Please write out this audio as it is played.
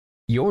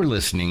You're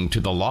listening to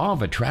the Law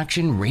of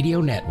Attraction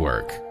Radio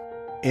Network.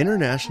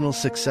 International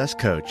success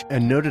coach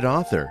and noted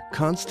author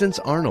Constance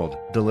Arnold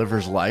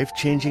delivers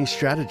life-changing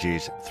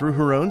strategies through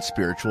her own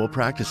spiritual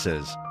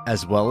practices,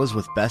 as well as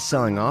with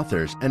best-selling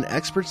authors and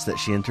experts that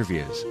she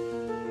interviews.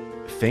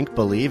 Think,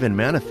 Believe, and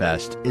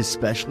Manifest is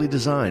specially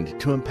designed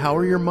to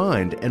empower your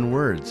mind and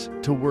words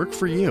to work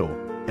for you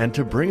and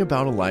to bring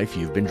about a life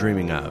you've been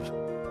dreaming of.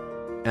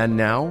 And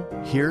now,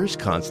 here's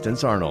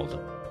Constance Arnold.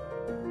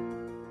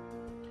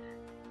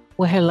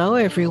 Well, hello,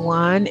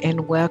 everyone,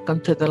 and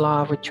welcome to the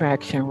Law of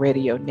Attraction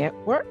Radio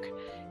Network.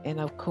 And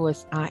of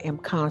course, I am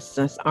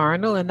Constance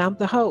Arnold, and I'm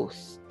the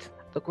host,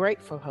 the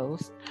grateful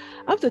host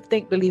of the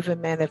Think, Believe,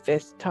 and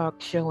Manifest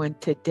talk show. And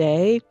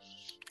today,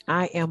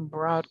 I am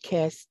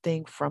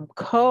broadcasting from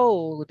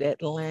cold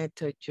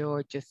Atlanta,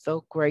 Georgia.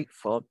 So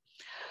grateful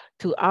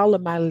to all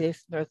of my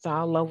listeners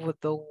all over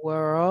the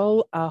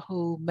world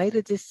who made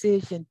a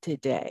decision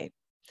today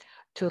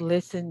to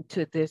listen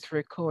to this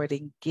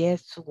recording.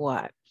 Guess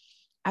what?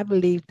 I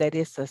believe that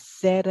it's a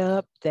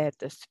setup that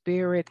the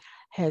Spirit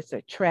has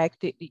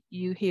attracted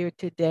you here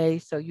today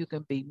so you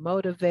can be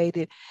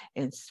motivated,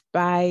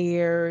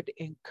 inspired,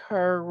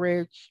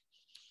 encouraged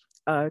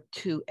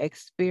to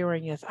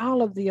experience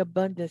all of the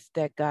abundance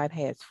that God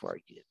has for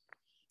you.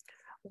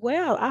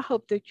 Well, I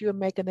hope that you're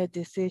making a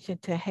decision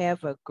to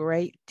have a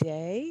great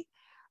day.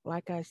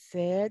 Like I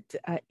said,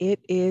 it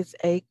is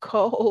a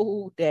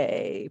cold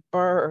day.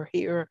 Burr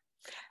here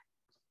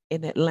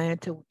in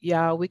Atlanta,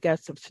 y'all. We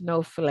got some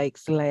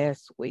snowflakes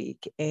last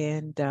week,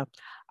 and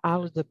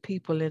all of the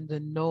people in the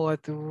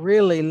north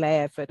really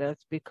laugh at us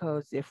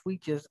because if we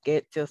just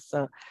get just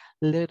a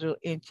little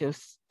inch of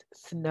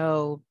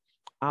snow,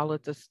 all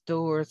of the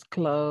stores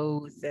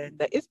close,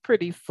 and it's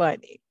pretty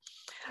funny.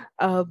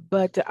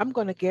 But I'm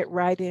going to get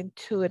right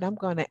into it. I'm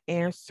going to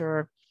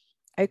answer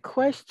a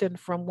question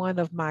from one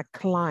of my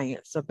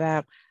clients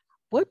about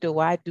what do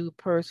I do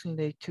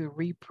personally to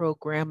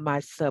reprogram my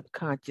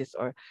subconscious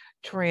or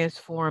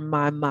transform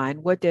my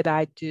mind? What did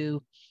I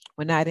do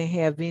when I didn't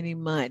have any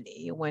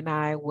money, when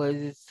I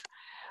was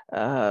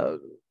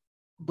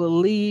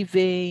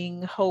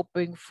believing,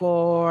 hoping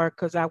for,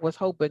 because I was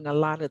hoping a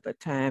lot of the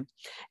time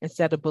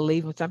instead of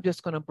believing. So I'm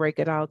just going to break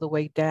it all the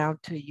way down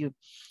to you.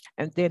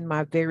 And then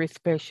my very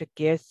special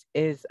guest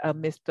is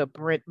Mr.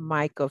 Brent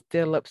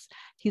Phillips.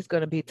 He's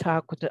going to be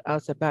talking to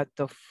us about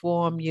the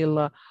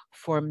formula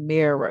for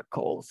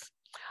miracles.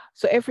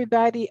 So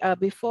everybody,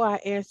 before I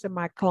answer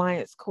my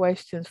clients'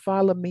 questions,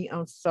 follow me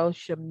on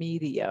social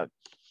media,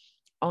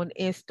 on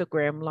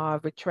Instagram, Law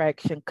of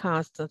Attraction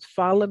Constance.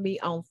 Follow me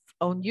on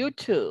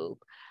YouTube,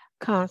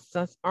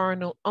 Constance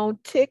Arnold, on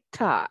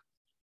TikTok.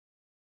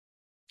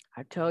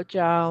 I told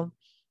y'all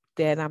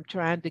that I'm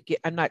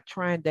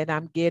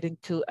getting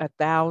to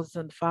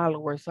 1,000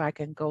 followers so I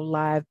can go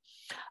live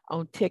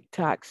on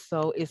TikTok.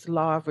 So it's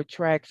Law of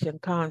Attraction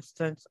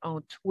Constance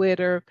on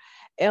Twitter,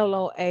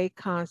 LOA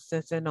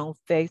Constance, and on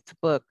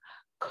Facebook,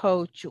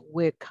 Coach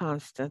with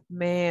Constance.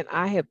 Man,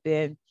 I have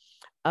been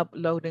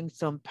uploading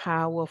some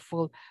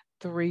powerful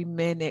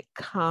 3-minute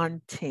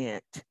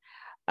content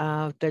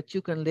that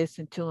you can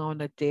listen to on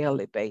a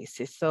daily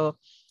basis. So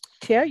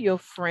tell your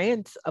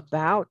friends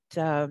about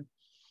the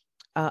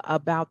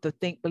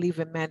Think, Believe,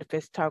 and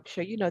Manifest talk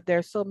show. You know, there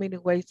are so many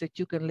ways that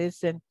you can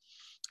listen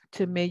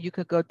to me. You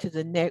can go to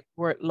the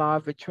network, Law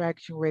of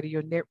Attraction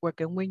Radio Network.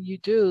 And when you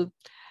do,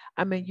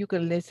 you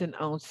can listen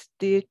on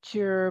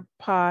Stitcher,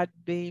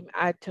 Podbeam,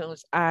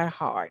 iTunes,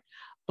 iHeart,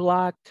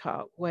 Blog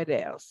Talk, what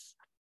else?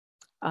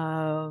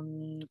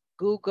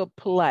 Google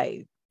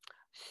Play.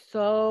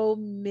 So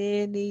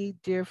many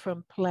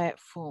different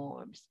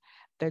platforms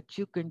that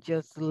you can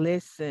just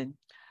listen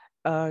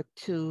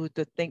to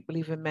the Think,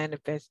 Believe, and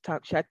Manifest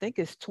talk show. I think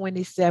it's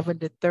 27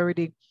 to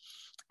 30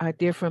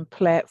 different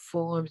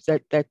platforms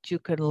that you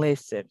can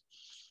listen.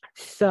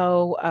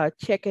 So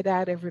check it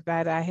out,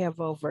 everybody. I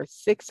have over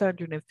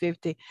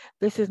 650.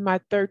 This is my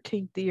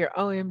 13th year,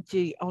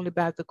 OMG, only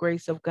by the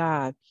grace of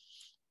God,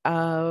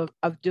 of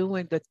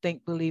doing the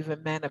Think, Believe,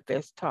 and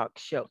Manifest talk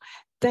show.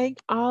 Thank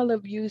all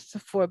of you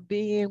for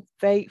being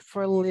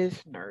faithful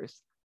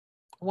listeners.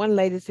 One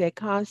lady said,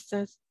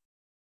 Constance,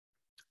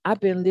 I've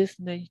been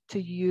listening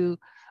to you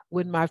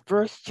when my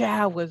first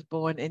child was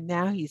born, and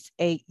now he's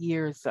 8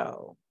 years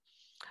old.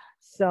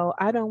 So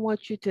I don't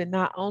want you to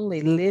not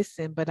only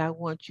listen, but I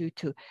want you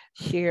to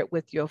share it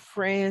with your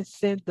friends,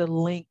 send the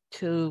link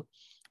to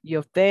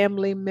your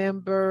family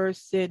members,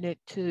 send it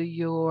to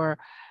your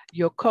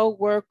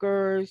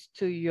co-workers,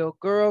 to your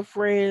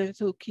girlfriends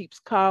who keeps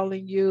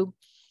calling you,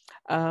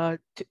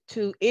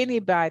 to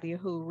anybody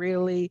who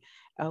really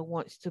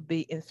wants to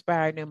be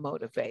inspired and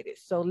motivated.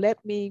 So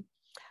let me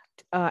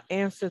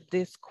answer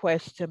this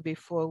question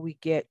before we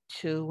get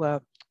to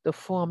the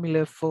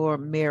formula for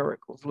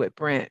miracles with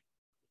Brent.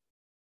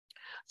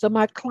 So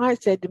my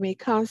client said to me,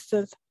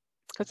 Constance,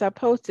 because I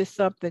posted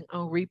something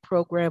on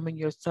reprogramming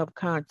your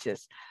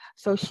subconscious.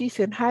 So she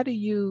said, how do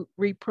you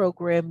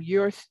reprogram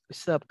your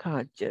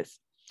subconscious?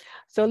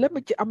 So I'm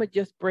gonna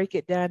just break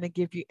it down and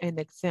give you an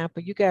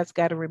example. You guys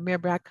got to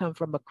remember, I come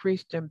from a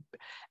Christian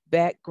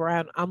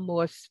background. I'm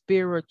more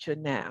spiritual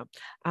now.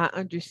 I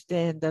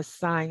understand the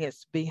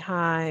science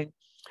behind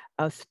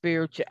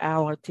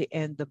spirituality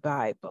and the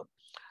Bible.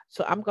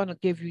 So I'm going to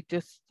give you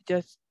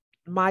just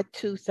my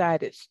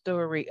two-sided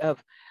story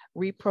of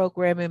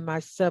reprogramming my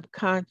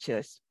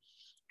subconscious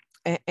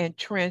and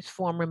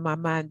transforming my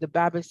mind. The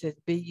Bible says,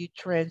 be you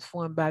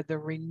transformed by the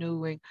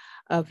renewing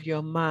of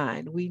your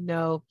mind. We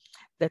know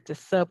that the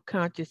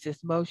subconscious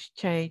is most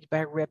changed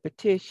by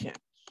repetition.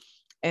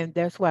 And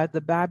that's why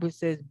the Bible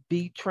says,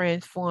 be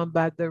transformed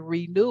by the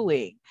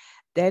renewing.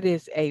 That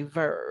is a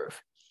verb.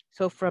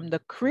 So, from the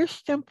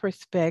Christian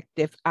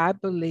perspective, I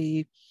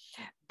believe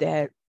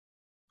that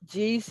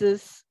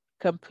Jesus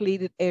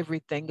completed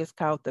everything. It's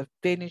called the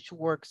finished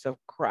works of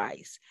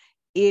Christ.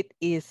 It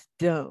is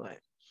done.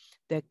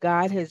 That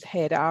God has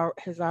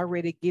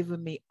already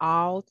given me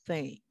all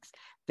things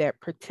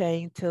that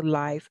pertain to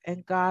life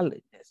and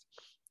godliness.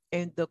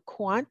 In the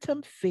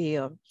quantum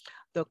field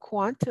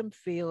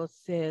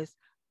says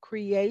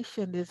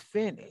creation is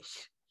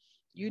finished.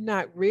 You're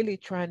not really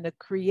trying to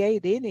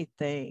create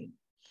anything.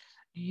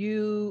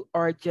 You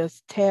are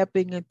just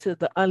tapping into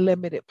the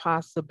unlimited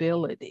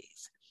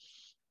possibilities.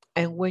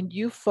 And when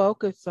you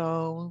focus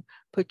on,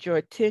 put your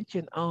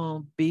attention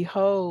on,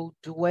 behold,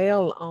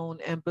 dwell on,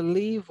 and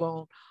believe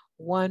on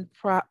one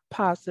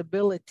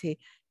possibility,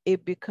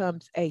 it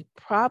becomes a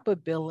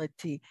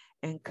probability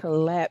and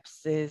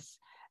collapses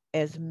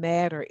as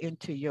matter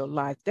into your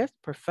life. That's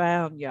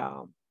profound,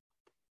 y'all.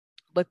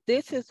 But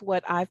this is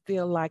what I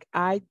feel like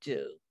I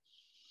do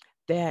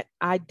that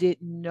I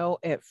didn't know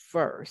at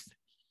first.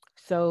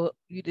 So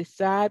you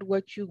decide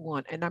what you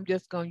want. And I'm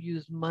just going to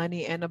use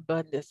money and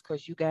abundance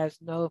because you guys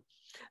know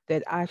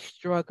that I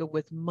struggled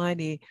with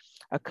money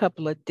a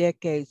couple of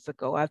decades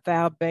ago. I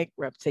filed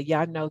bankruptcy.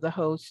 Y'all know the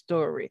whole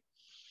story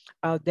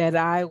that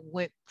I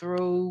went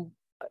through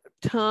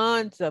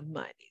tons of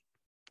money.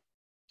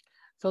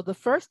 So the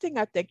first thing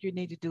I think you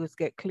need to do is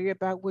get clear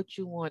about what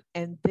you want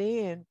and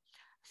then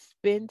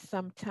spend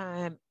some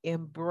time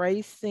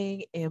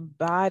embracing,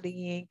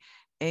 embodying,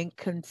 and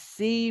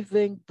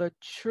conceiving the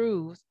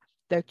truth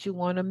that you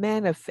want to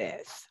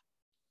manifest.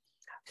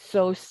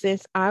 So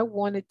since I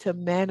wanted to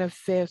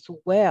manifest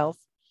wealth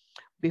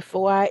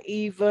before I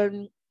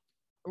even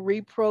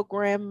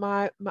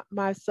reprogram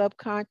my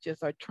subconscious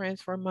or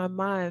transform my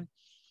mind,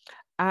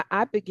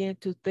 I began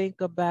to think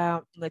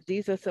about, like,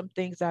 these are some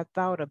things I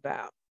thought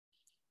about.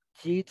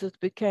 Jesus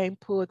became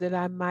poor that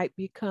I might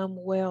become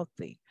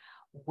wealthy.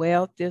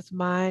 Wealth is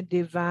my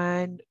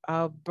divine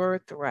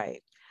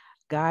birthright.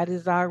 God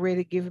has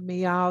already given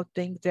me all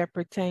things that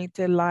pertain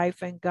to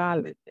life and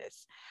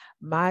godliness.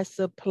 My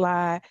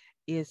supply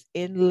is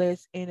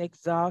endless,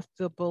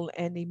 inexhaustible,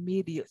 and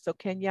immediate. So,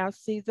 can y'all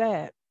see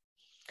that?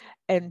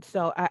 And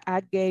so I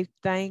gave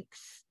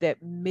thanks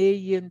that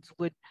millions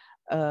would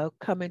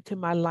come into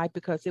my life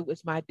because it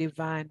was my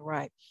divine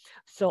right.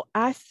 So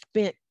I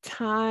spent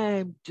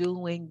time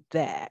doing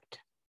that.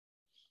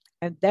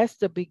 And that's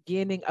the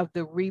beginning of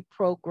the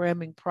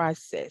reprogramming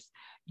process.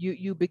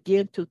 You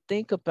begin to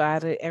think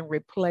about it and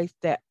replace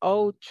that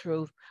old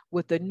truth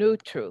with the new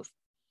truth.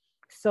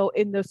 So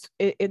in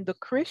the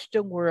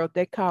Christian world,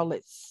 they call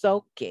it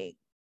soaking.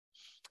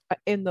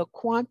 In the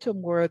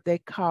quantum world, they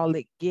call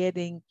it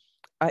getting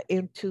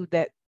into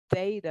that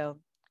theta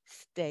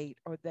state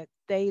or that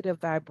theta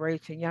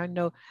vibration. Y'all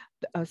know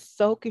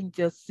soaking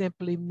just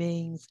simply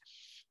means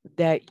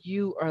that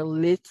you are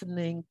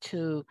listening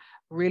to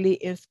really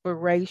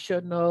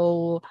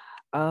inspirational,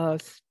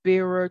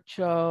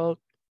 spiritual,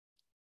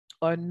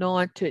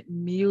 anointed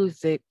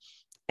music,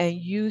 and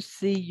you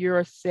see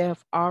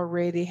yourself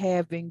already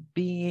having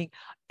being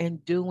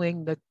and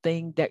doing the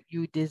thing that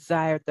you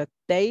desire. The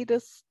theta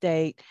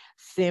state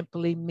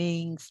simply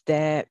means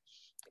that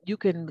you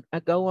can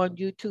go on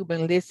YouTube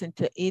and listen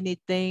to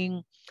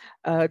anything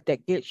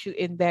that gets you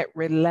in that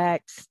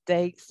relaxed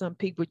state. Some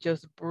people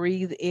just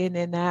breathe in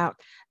and out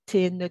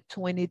 10 to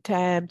 20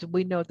 times.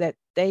 We know that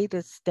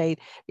theta state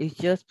is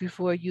just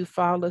before you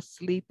fall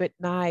asleep at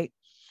night.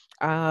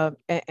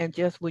 And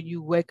just when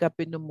you wake up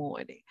in the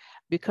morning,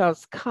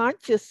 because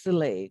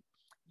consciously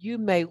you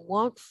may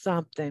want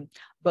something,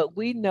 but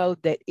we know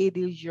that it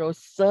is your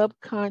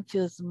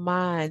subconscious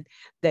mind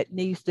that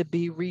needs to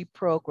be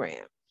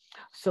reprogrammed.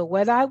 So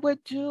what I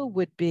would do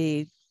would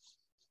be,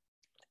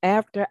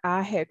 after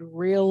I had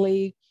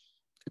really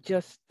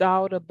just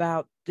thought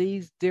about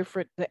these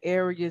different the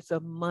areas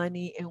of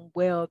money and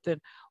wealth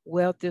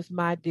is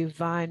my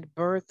divine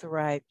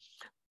birthright,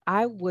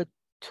 I would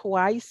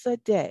twice a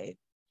day,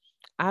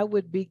 I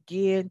would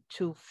begin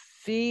to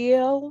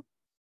feel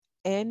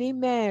and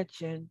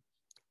imagine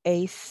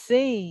a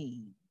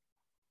scene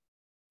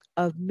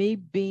of me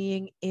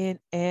being in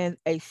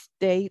a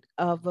state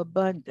of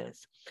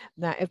abundance.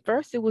 Now, at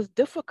first, it was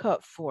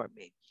difficult for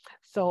me.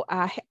 So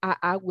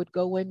I would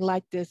go in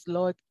like this: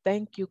 Lord,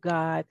 thank you,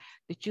 God,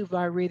 that you've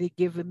already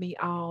given me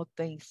all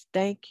things.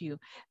 Thank you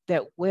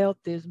that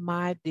wealth is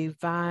my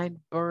divine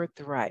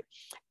birthright.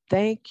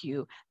 thank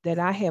you that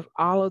I have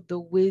all of the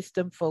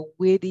wisdom for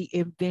witty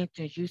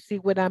inventions. You see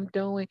what I'm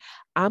doing?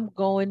 I'm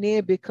going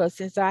in because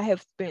since I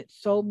have spent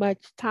so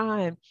much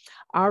time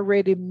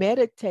already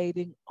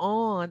meditating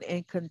on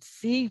and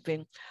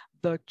conceiving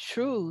the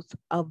truth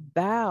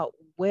about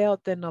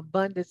wealth and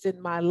abundance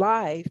in my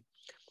life,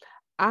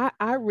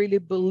 I really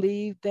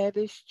believe that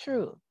is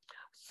true.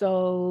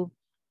 So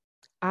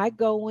I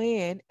go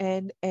in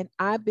and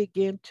I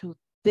begin to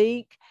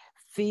think,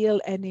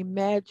 feel, and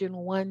imagine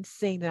one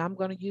scene. And I'm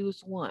going to use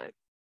one.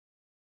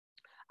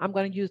 I'm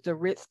going to use the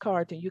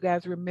Ritz-Carlton. You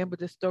guys remember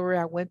the story?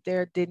 I went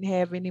there, didn't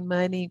have any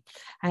money.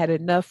 I had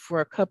enough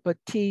for a cup of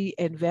tea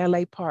and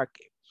valet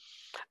parking.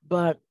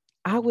 But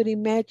I would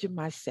imagine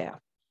myself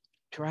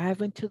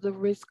driving to the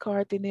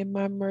Ritz-Carlton in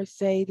my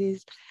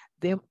Mercedes,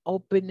 them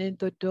opening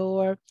the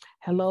door.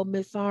 Hello,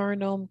 Miss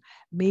Arnold.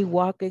 Me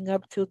walking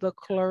up to the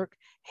clerk,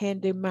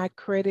 handing my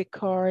credit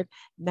card,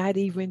 not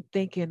even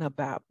thinking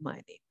about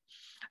money.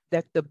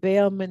 That the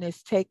bellman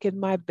is taking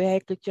my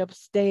baggage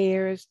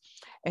upstairs.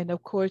 And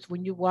of course,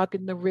 when you walk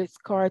in the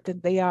Ritz-Carlton,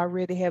 they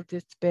already have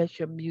this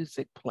special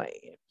music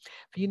playing.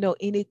 If you know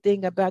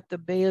anything about the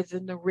beds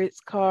in the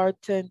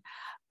Ritz-Carlton,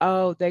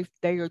 oh, they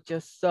are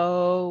just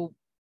so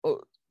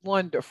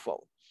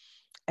wonderful.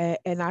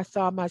 And I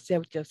saw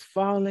myself just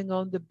falling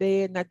on the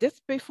bed. Now,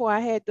 this before I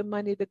had the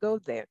money to go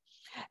there,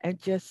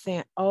 and just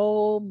saying,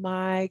 oh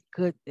my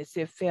goodness,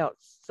 it felt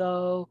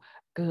so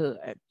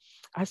good.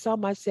 I saw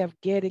myself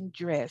getting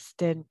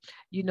dressed. And,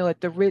 you know, at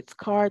the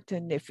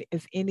Ritz-Carlton,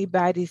 if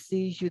anybody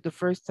sees you, the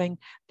first thing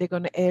they're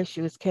going to ask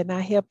you is, can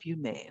I help you,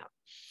 ma'am?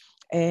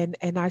 And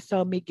I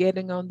saw me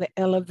getting on the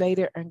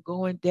elevator and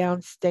going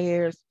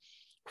downstairs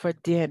for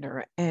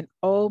dinner. And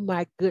oh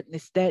my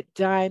goodness, that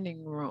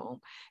dining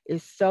room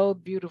is so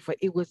beautiful.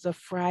 It was a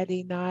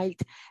Friday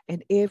night,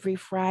 and every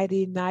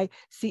Friday night,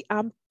 see,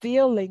 I'm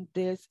feeling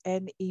this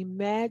and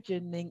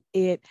imagining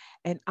it,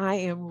 and I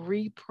am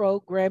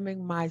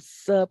reprogramming my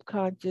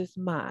subconscious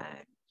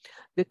mind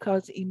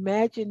because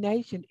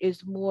imagination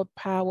is more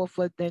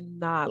powerful than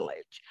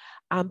knowledge.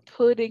 I'm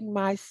putting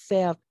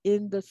myself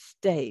in the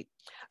state.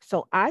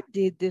 So I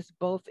did this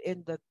both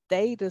in the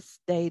theta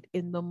state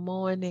in the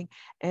morning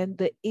and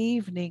the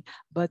evening,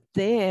 but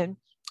then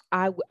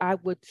I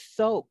would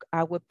soak,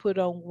 I would put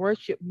on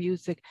worship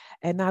music,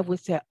 and I would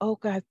say, oh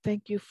God,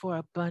 thank you for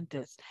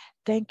abundance.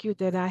 Thank you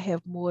that I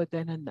have more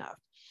than enough.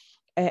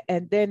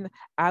 And then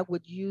I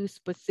would use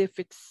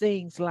specific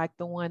scenes like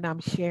the one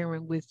I'm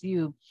sharing with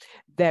you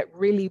that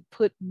really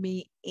put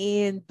me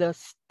in the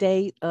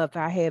state of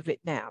I have it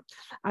now.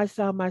 I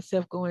saw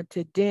myself going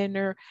to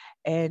dinner,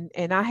 and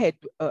I had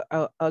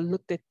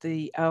looked at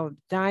the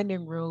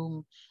dining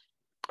room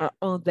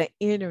on the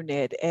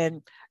internet,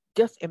 and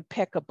just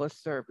impeccable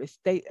service.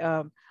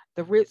 The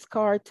Ritz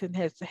Carlton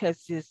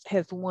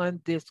has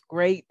won this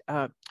great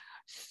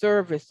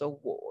service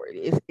award.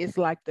 It's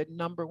like the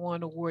number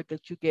one award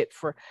that you get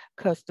for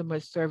customer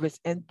service.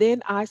 And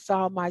then I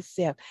saw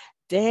myself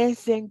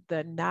dancing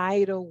the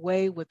night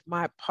away with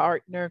my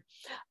partner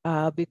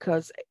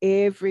because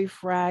every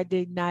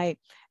Friday night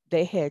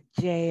they had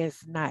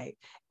jazz night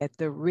at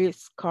the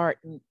Ritz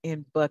Carlton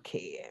in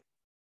Buckhead.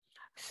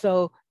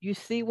 So you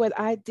see what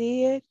I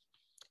did?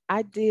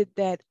 I did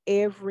that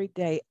every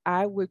day.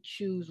 I would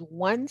choose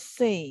one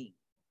scene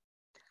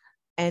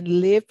and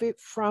live it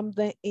from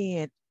the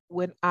end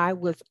when I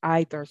was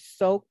either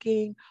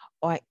soaking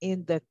or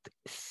in the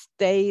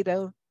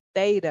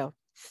theta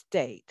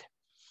state.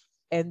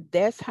 And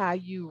that's how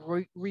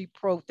you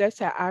that's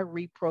how I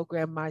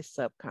reprogram my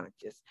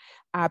subconscious.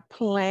 I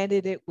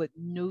planted it with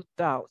new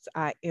thoughts.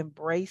 I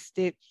embraced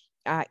it.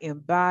 I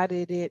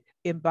embodied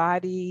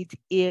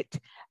it.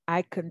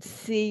 I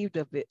conceived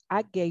of it.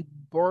 I gave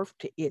birth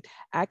to it.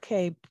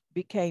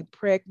 Became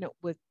pregnant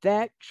with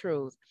that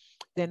truth.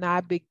 Then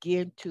I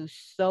begin to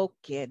soak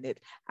in it.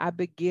 I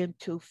begin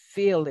to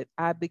feel it.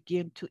 I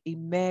begin to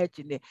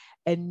imagine it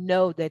and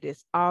know that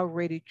it's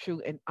already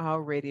true and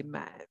already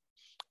mine.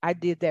 I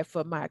did that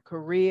for my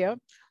career.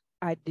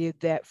 I did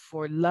that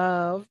for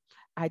love.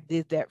 I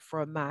did that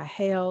for my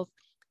health.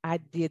 I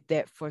did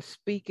that for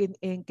speaking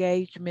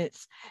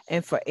engagements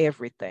and for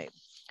everything.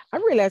 I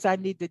realize I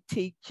need to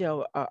teach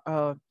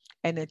an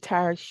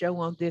entire show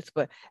on this,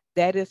 but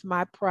that is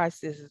my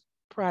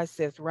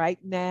process right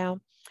now.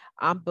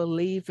 I'm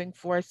believing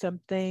for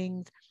some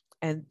things,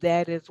 and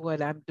that is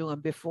what I'm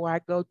doing. Before I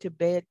go to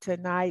bed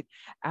tonight,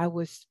 I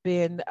will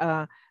spend,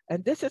 and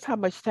this is how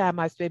much time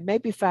I spend,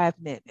 maybe 5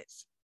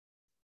 minutes,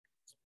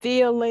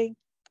 feeling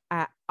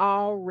I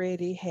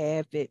already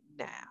have it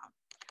now.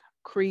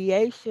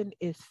 Creation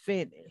is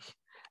finished.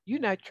 You're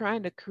not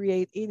trying to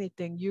create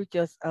anything. You're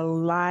just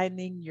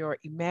aligning your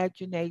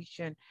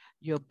imagination,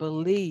 your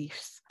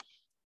beliefs,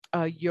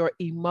 your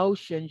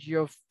emotions,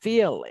 your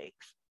feelings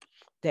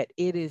that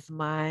it is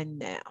mine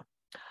now.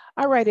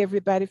 All right,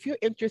 everybody, if you're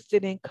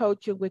interested in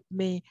coaching with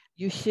me,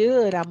 you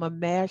should. I'm a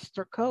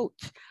master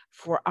coach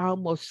for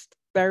almost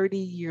 30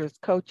 years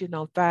coaching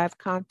on 5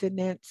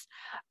 continents.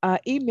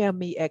 Email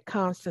me at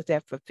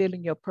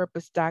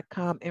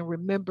constance@fulfillingyourpurpose.com. And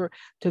remember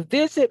to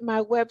visit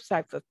my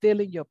website,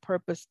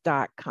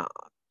 fulfillingyourpurpose.com.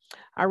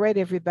 All right,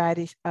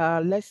 everybody,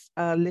 let's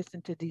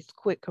listen to these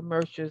quick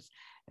commercials,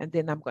 and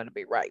then I'm going to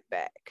be right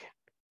back.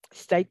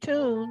 Stay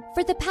tuned.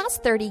 For the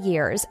past 30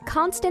 years,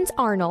 Constance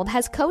Arnold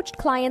has coached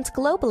clients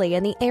globally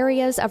in the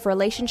areas of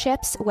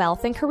relationships,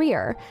 wealth, and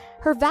career.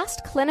 Her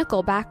vast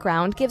clinical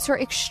background gives her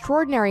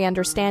extraordinary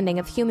understanding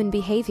of human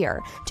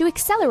behavior to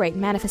accelerate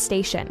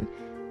manifestation.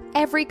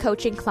 Every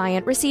coaching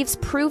client receives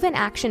proven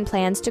action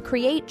plans to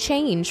create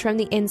change from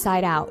the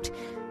inside out.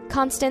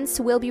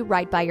 Constance will be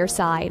right by your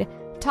side.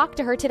 Talk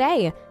to her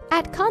today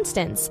at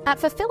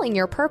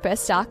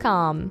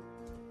Constance@fulfillingyourpurpose.com.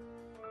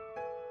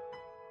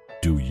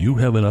 Do you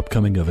have an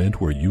upcoming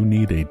event where you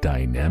need a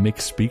dynamic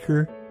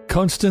speaker?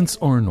 Constance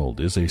Arnold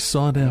is a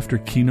sought-after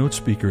keynote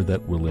speaker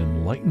that will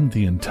enlighten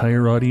the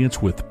entire audience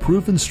with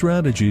proven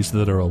strategies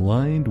that are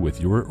aligned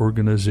with your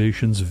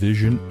organization's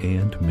vision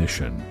and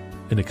mission.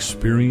 An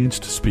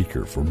experienced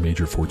speaker for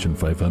major Fortune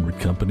 500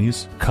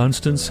 companies,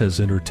 Constance has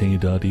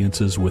entertained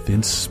audiences with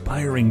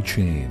inspiring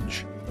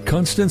change.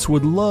 Constance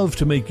would love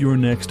to make your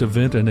next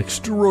event an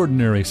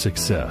extraordinary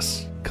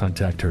success.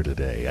 Contact her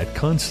today at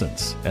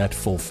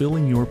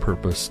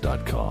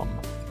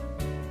Constance@fulfillingyourpurpose.com.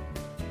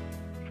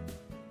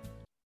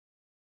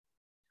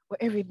 Well,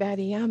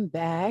 everybody, I'm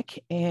back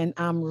and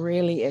I'm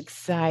really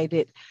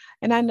excited.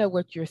 And I know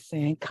what you're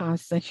saying,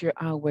 Constance, you're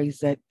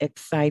always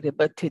excited,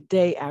 but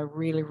today I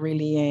really,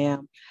 really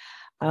am.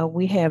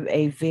 We have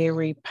a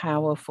very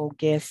powerful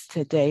guest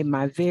today,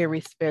 my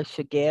very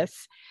special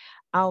guest.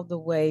 All the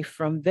way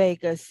from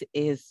Vegas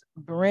is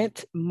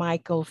Brent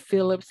Michael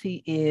Phillips.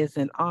 He is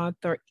an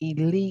author,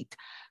 elite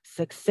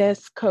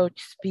success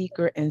coach,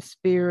 speaker, and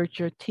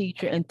spiritual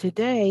teacher. And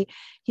today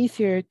he's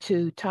here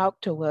to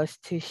talk to us,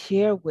 to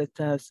share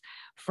with us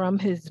from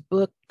his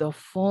book, The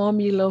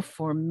Formula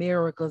for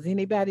Miracles.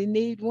 Anybody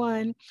need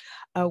one?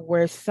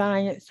 Where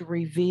science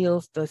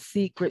reveals the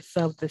secrets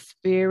of the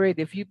spirit.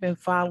 If you've been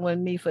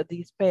following me for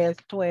these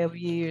past 12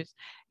 years,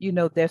 you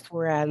know that's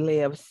where I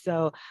live.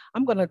 So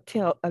I'm going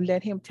to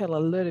let him tell a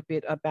little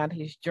bit about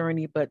his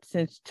journey. But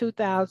since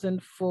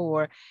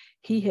 2004,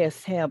 he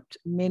has helped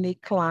many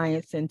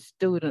clients and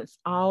students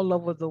all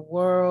over the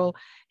world.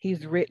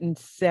 He's written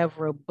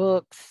several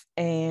books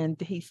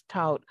and he's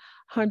taught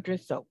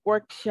hundreds of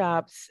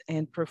workshops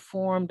and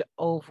performed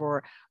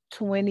over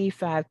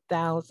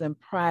 25,000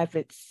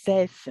 private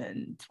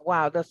sessions.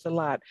 Wow, that's a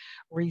lot,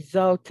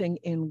 resulting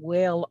in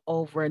well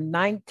over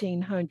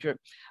 1,900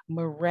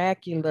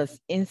 miraculous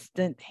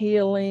instant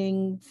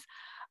healings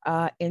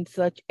in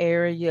such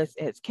areas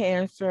as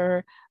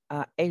cancer,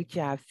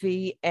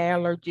 HIV,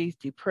 allergies,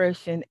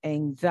 depression,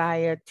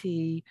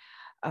 anxiety,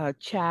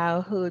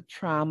 childhood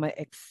trauma,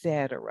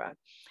 etc.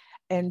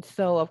 And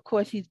so, of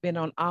course, he's been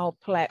on all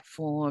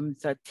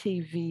platforms,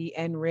 TV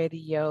and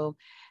radio,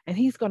 and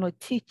he's going to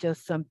teach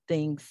us some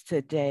things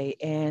today.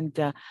 And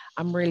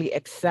I'm really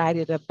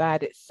excited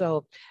about it.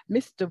 So,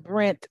 Mr.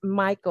 Brent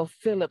Michael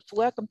Phillips,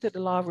 welcome to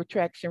the Law of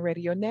Attraction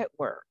Radio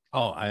Network.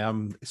 Oh, I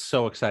am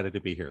so excited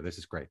to be here. This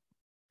is great.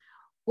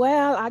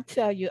 Well, I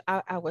tell you,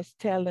 I was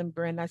telling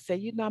Brent, I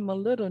said, I'm a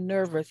little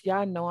nervous.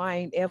 Y'all know I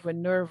ain't ever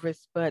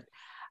nervous, but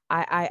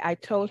I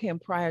told him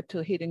prior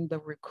to hitting the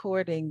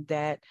recording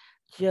that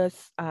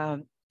just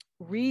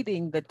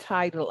reading the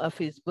title of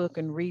his book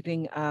and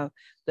reading the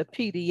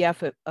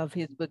PDF of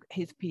his book,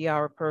 his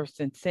PR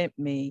person sent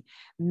me,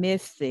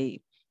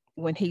 Missy,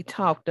 when he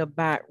talked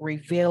about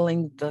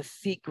revealing the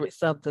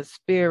secrets of the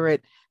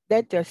spirit,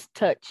 that just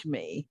touched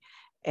me.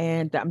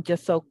 And I'm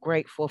just so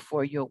grateful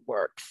for your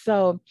work.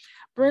 So,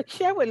 Brent,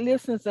 share with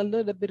listeners a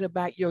little bit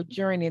about your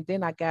journey, and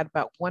then I got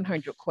about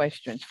 100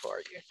 questions for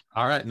you.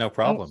 All right, no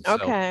problem.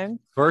 Okay. So,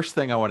 first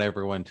thing I want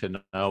everyone to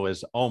know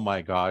is, oh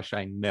my gosh,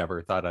 I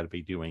never thought I'd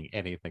be doing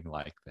anything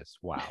like this.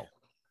 Wow.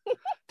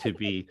 To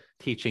be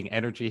teaching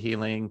energy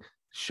healing,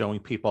 showing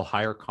people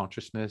higher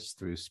consciousness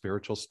through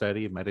spiritual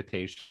study,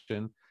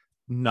 meditation,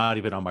 not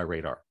even on my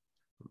radar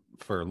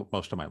for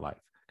most of my life.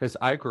 Because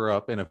I grew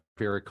up in a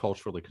very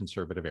culturally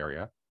conservative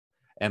area.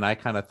 And I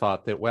kind of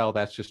thought that, well,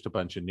 that's just a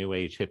bunch of new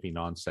age hippie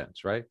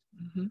nonsense, right?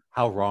 Mm-hmm.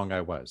 How wrong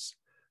I was.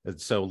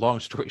 And so long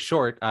story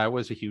short, I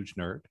was a huge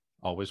nerd,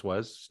 always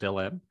was,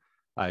 still am.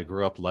 I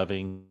grew up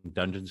loving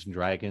Dungeons and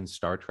Dragons,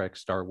 Star Trek,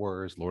 Star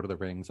Wars, Lord of the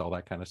Rings, all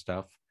that kind of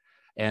stuff.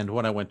 And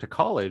when I went to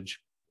college,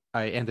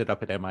 I ended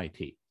up at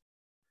MIT.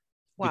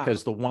 Wow.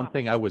 Because the one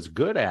thing I was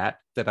good at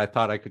that I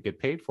thought I could get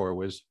paid for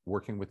was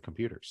working with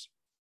computers.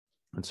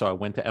 And so I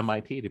went to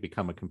MIT to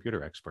become a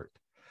computer expert.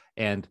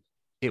 And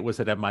it was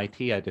at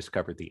MIT I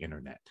discovered the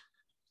internet.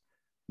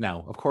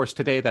 Now, of course,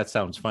 today that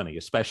sounds funny,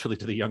 especially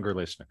to the younger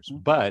listeners.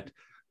 But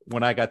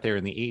when I got there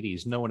in the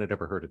 80s, no one had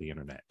ever heard of the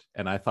internet.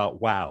 And I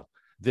thought, wow,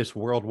 this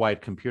worldwide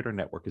computer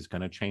network is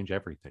going to change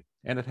everything.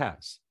 And it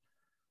has.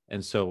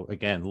 And so,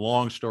 again,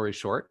 long story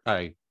short,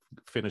 I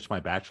finished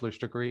my bachelor's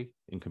degree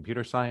in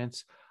computer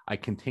science. I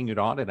continued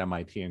on at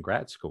MIT in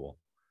grad school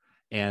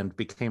and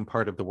became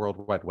part of the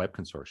World Wide Web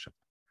Consortium.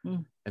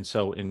 Mm. And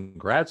so in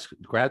grad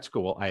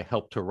school, I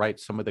helped to write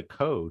some of the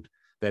code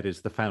that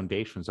is the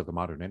foundations of the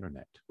modern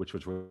internet, which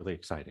was really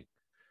exciting.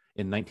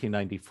 In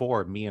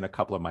 1994, me and a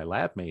couple of my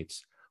lab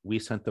mates, we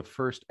sent the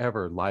first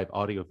ever live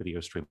audio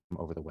video stream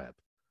over the web.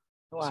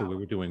 Wow. So we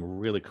were doing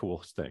really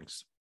cool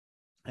things.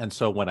 And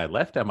so when I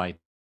left MIT,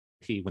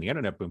 when the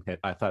internet boom hit,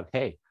 I thought,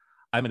 hey,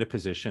 I'm in a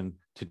position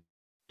to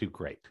do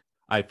great.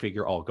 I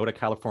figure I'll go to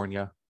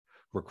California,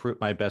 recruit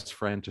my best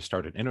friend to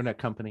start an internet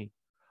company.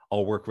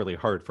 I'll work really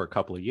hard for a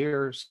couple of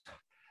years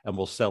and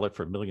we'll sell it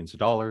for millions of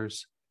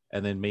dollars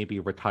and then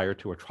maybe retire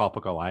to a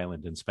tropical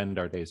island and spend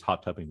our days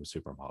hot tubbing with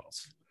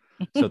supermodels.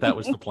 So that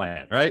was the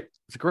plan, right?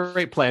 It's a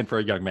great plan for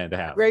a young man to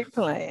have. Great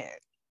plan.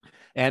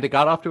 And it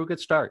got off to a good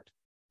start.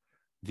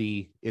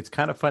 It's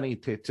kind of funny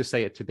to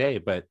say it today,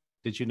 but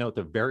did you know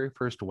the very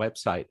first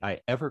website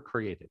I ever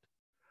created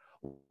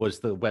was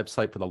the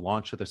website for the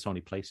launch of the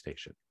Sony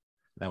PlayStation?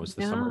 That was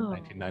the summer of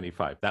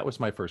 1995. That was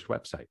my first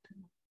website.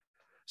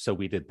 So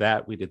we did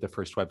that. We did the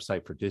first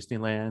website for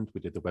Disneyland.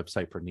 We did the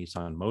website for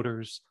Nissan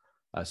Motors,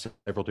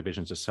 several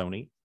divisions of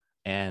Sony.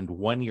 And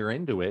 1 year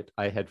into it,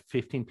 I had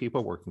 15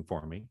 people working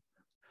for me.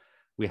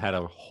 We had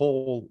a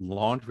whole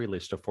laundry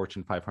list of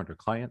Fortune 500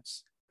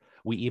 clients.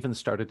 We even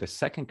started a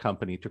second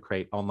company to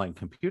create online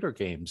computer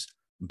games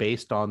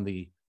based on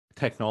the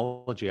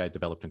technology I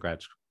developed in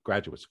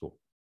graduate school.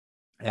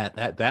 And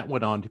that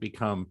went on to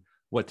become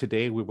what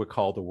today we would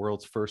call the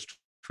world's first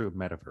true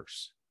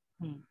metaverse.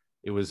 Hmm.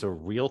 It was a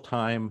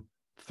real-time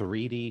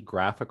 3D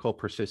graphical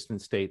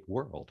persistent state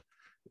world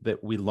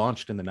that we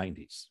launched in the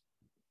 90s.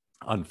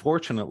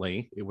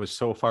 Unfortunately, it was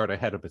so far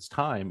ahead of its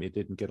time, it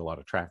didn't get a lot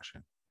of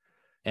traction.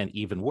 And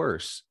even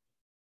worse,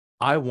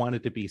 I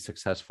wanted to be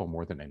successful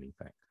more than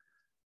anything.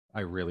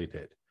 I really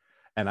did.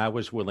 And I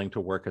was willing to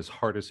work as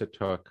hard as it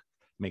took,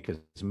 make as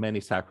many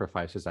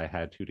sacrifices I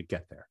had to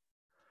get there.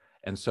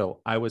 And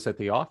so I was at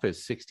the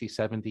office 60,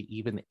 70,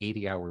 even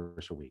 80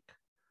 hours a week.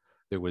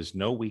 There was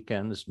no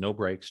weekends, no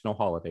breaks, no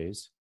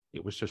holidays.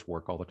 It was just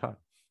work all the time.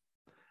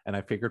 And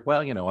I figured,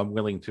 well, I'm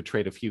willing to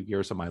trade a few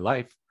years of my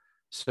life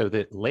so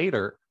that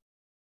later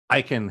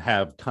I can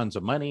have tons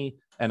of money.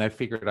 And I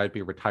figured I'd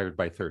be retired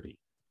by 30.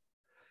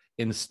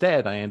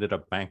 Instead, I ended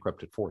up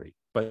bankrupt at 40.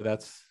 But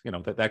that's,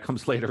 that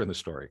comes later in the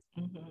story.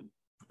 Mm-hmm.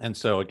 And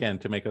so again,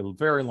 to make a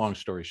very long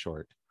story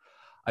short,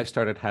 I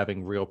started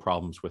having real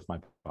problems with my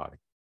body.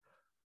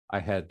 I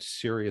had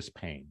serious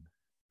pain.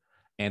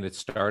 And it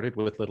started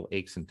with little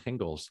aches and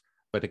tingles,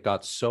 but it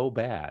got so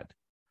bad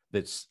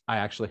that I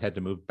actually had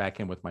to move back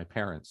in with my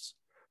parents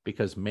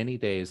because many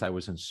days I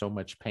was in so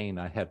much pain,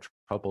 I had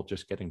trouble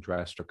just getting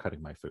dressed or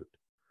cutting my food.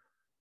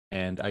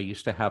 And I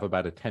used to have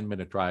about a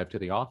 10-minute drive to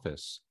the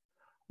office.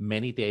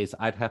 Many days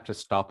I'd have to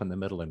stop in the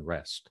middle and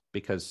rest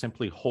because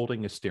simply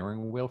holding a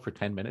steering wheel for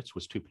 10 minutes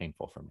was too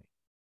painful for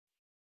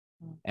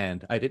me.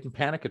 And I didn't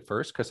panic at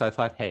first because I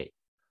thought, hey,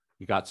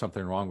 you got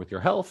something wrong with your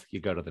health,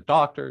 you go to the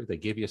doctor, they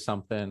give you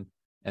something,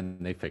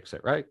 and they fix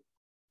it, right?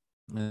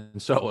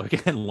 And so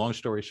again, long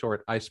story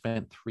short, I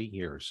spent 3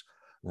 years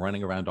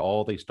running around to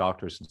all these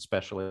doctors and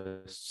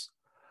specialists.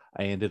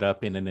 I ended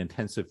up in an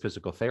intensive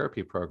physical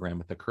therapy program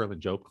at the Curlin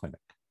Jobe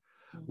Clinic,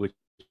 which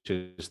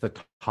is the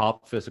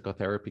top physical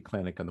therapy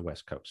clinic on the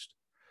West Coast.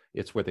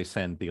 It's where they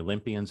send the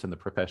Olympians and the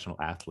professional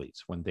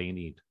athletes when they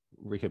need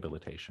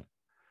rehabilitation.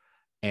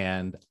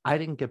 And I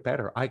didn't get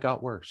better. I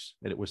got worse.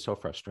 And it was so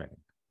frustrating.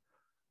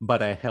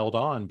 But I held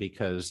on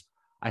because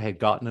I had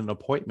gotten an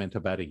appointment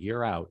about a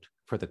year out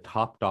for the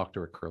top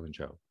doctor at Curlin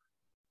Jobe.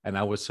 And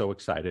I was so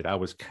excited. I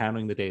was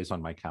counting the days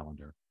on my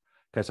calendar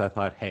because I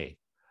thought, hey,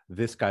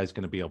 this guy's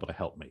going to be able to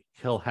help me.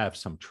 He'll have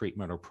some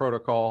treatment or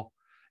protocol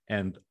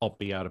and I'll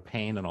be out of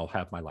pain and I'll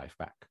have my life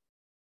back.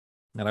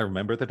 And I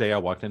remember the day I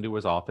walked into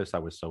his office, I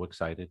was so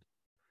excited.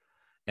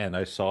 And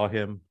I saw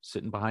him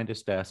sitting behind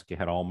his desk. He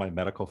had all my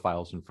medical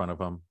files in front of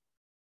him.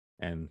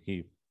 And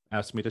he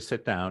asked me to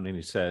sit down and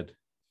he said,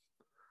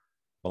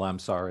 well, I'm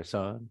sorry,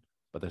 son,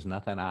 but there's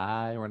nothing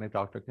I or any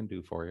doctor can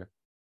do for you.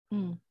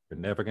 You're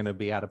never going to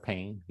be out of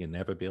pain. You'll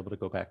never be able to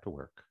go back to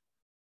work.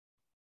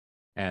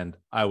 And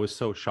I was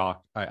so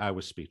shocked. I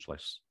was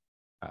speechless.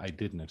 I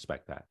didn't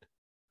expect that.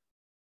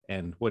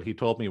 And what he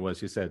told me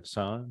was, he said,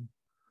 son,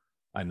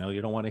 I know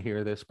you don't want to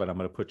hear this, but I'm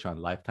going to put you on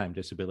lifetime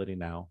disability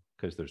now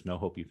because there's no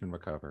hope you can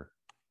recover.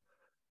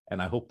 And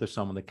I hope there's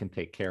someone that can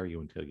take care of you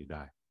until you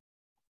die.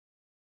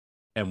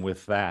 And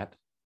with that,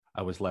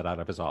 I was let out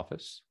of his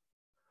office.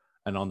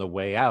 And on the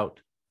way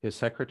out, his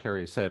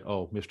secretary said,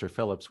 oh, Mr.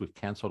 Phillips, we've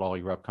canceled all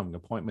your upcoming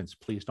appointments.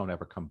 Please don't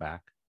ever come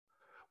back.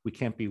 We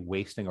can't be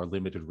wasting our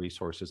limited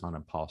resources on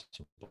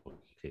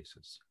impossible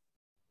cases.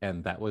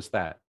 And that was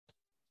that.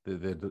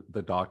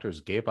 The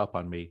doctors gave up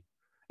on me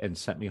and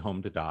sent me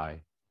home to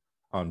die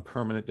on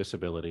permanent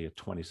disability at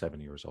 27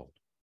 years old.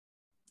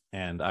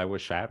 And I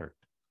was shattered.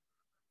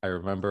 I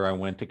remember I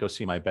went to go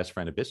see my best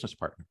friend, a business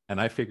partner, and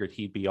I figured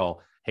he'd be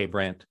all, hey,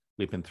 Brent,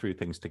 we've been through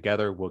things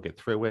together. We'll get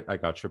through it. I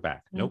got your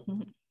back. Nope.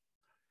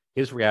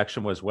 His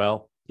reaction was,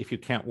 well, if you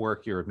can't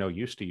work, you're of no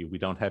use to you. We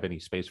don't have any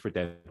space for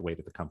dead weight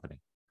at the company.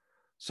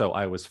 So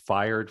I was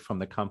fired from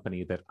the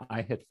company that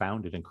I had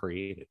founded and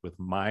created with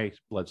my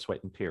blood,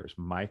 sweat, and tears,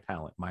 my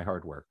talent, my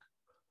hard work.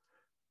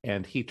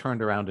 And he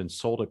turned around and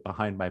sold it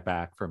behind my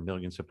back for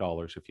millions of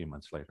dollars a few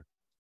months later.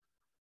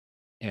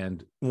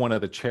 And one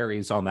of the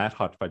cherries on that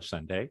hot fudge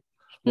sundae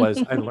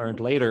was I learned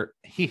later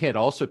he had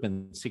also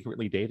been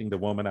secretly dating the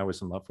woman I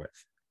was in love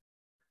with.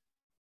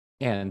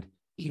 And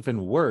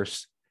even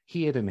worse,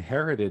 he had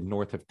inherited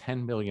north of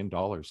 $10 million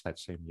that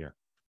same year.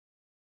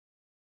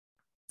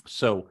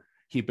 So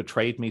he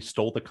betrayed me,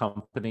 stole the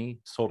company,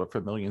 sold it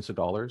for millions of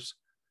dollars,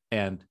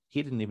 and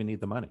he didn't even need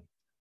the money.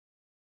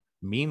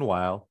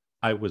 Meanwhile,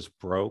 I was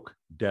broke,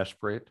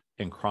 desperate,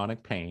 in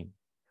chronic pain,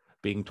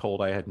 being told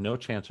I had no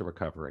chance of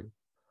recovery,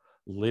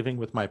 living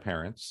with my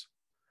parents.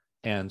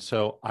 And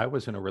so I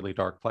was in a really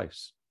dark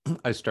place.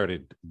 I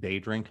started day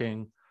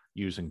drinking,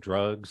 using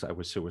drugs. I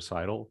was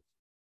suicidal.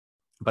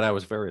 But I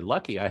was very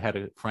lucky. I had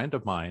a friend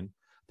of mine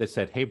that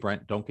said, "Hey,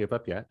 Brent, don't give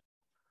up yet.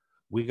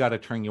 We got to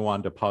turn you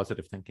on to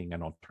positive thinking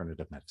and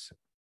alternative medicine."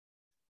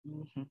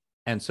 Mm-hmm.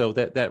 And so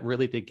that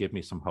really did give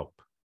me some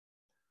hope.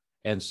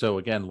 And so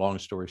again, long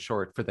story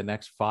short, for the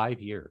next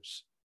 5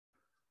 years,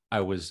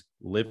 I was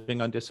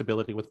living on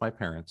disability with my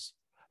parents,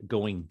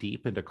 going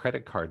deep into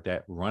credit card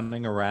debt,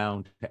 running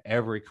around to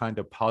every kind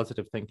of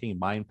positive thinking,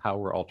 mind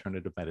power,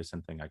 alternative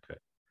medicine thing I could.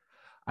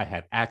 I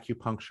had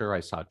acupuncture. I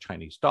saw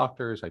Chinese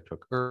doctors. I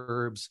took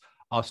herbs,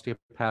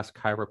 osteopaths,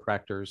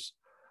 chiropractors.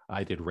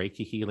 I did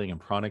Reiki healing and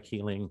pranic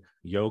healing,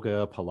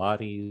 yoga,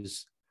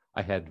 Pilates.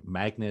 I had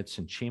magnets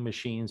and chi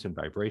machines and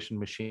vibration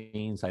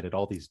machines. I did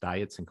all these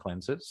diets and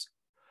cleanses.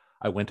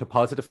 I went to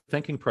positive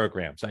thinking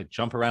programs. I'd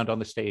jump around on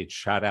the stage,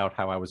 shout out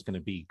how I was going to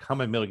become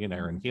a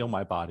millionaire and heal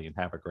my body and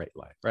have a great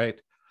life, right?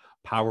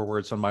 Power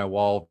words on my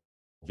wall,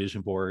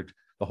 vision board,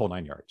 the whole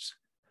 9 yards.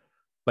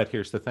 But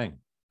here's the thing.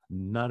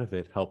 None of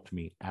it helped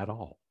me at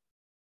all.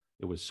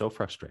 It was so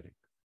frustrating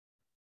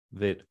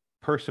that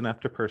person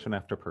after person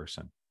after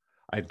person,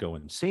 I'd go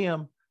and see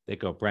them. They'd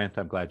go, "Brent,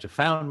 I'm glad you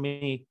found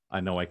me. I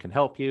know I can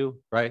help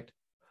you," right?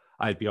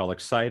 I'd be all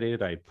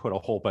excited. I'd put a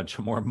whole bunch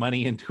of more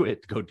money into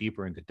it, go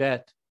deeper into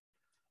debt.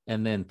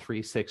 And then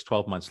 3, 6,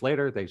 12 months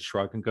later, they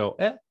shrug and go,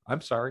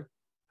 "I'm sorry.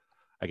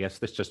 I guess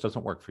this just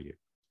doesn't work for you."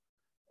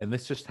 And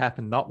this just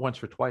happened not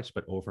once or twice,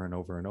 but over and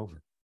over and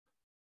over.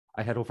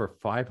 I had over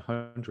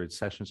 500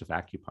 sessions of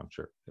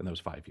acupuncture in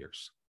those 5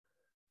 years.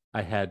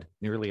 I had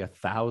nearly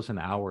 1,000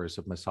 hours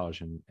of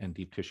massage and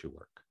deep tissue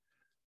work,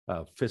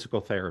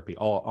 physical therapy,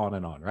 all on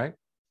and on, right?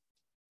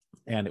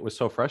 And it was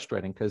so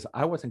frustrating because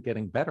I wasn't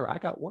getting better. I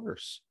got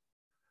worse.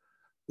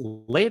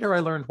 Later,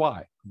 I learned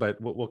why, but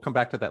we'll come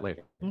back to that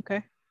later.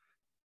 Okay.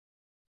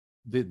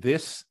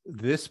 This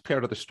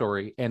part of the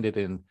story ended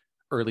in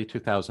early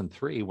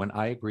 2003 when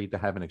I agreed to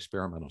have an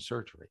experimental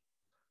surgery.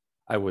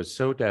 I was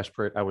so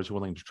desperate, I was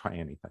willing to try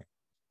anything.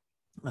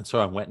 And so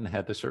I went and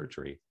had the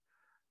surgery.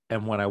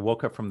 And when I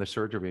woke up from the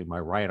surgery, my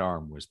right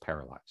arm was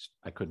paralyzed.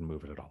 I couldn't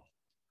move it at all.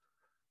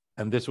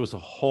 And this was a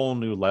whole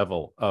new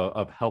level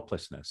of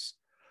helplessness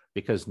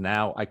because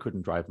now I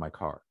couldn't drive my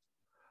car.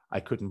 I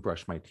couldn't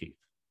brush my teeth.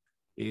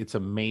 It's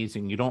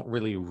amazing. You don't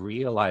really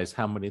realize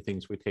how many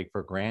things we take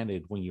for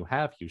granted when you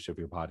have use of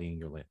your body and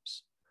your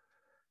limbs.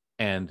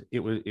 And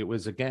it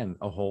was again,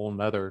 a whole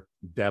nother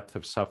depth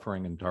of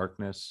suffering and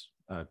darkness,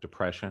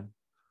 depression.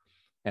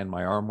 And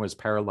my arm was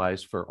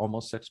paralyzed for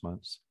almost 6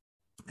 months.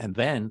 And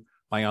then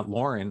my Aunt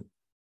Lauren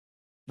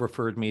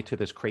referred me to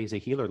this crazy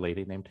healer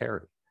lady named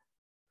Terry.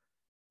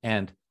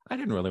 And I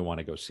didn't really want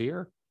to go see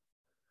her.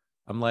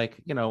 I'm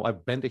like,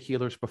 I've been to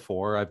healers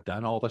before. I've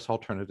done all this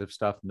alternative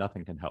stuff.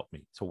 Nothing can help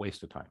me. It's a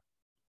waste of time.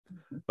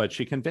 Mm-hmm. But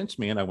she convinced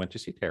me and I went to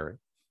see Terry.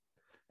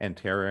 And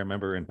Terry, I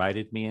remember,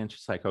 invited me in.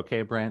 She's like,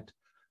 "Okay, Brent,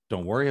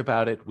 don't worry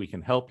about it. We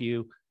can help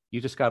you. You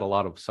just got a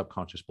lot of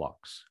subconscious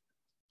blocks."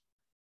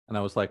 And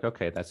I was like,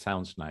 "Okay, that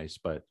sounds nice,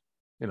 but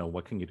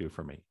what can you do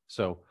for me?"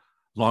 So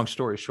long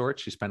story short,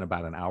 she spent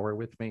about an hour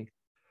with me.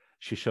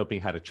 She showed me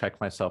how to check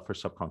myself for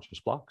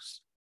subconscious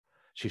blocks.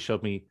 She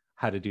showed me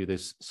how to do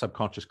this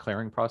subconscious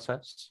clearing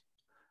process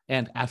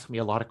and asked me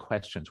a lot of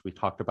questions. We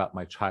talked about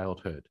my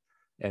childhood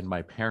and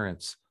my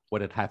parents,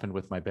 what had happened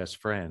with my best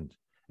friend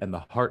and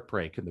the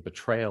heartbreak and the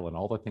betrayal and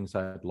all the things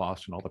I'd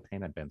lost and all the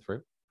pain I'd been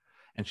through.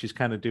 And she's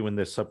kind of doing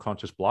this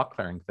subconscious block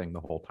clearing thing the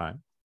whole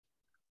time.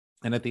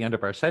 And at the end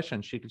of our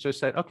session, she just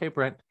said, "Okay,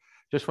 Brent,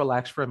 just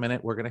relax for a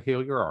minute. We're going to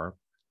heal your arm."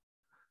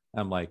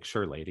 I'm like,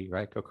 "Sure, lady,"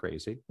 right? Go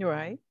crazy. You're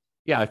right.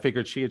 Yeah, I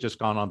figured she had just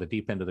gone on the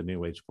deep end of the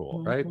new age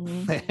pool, right?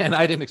 Mm-hmm. And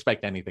I didn't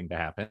expect anything to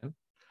happen.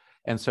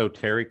 And so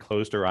Terry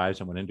closed her eyes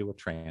and went into a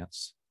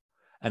trance.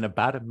 And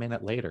about a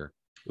minute later,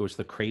 it was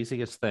the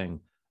craziest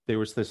thing. There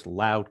was this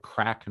loud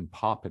crack and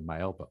pop in my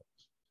elbow.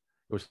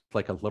 It was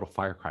like a little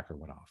firecracker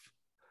went off.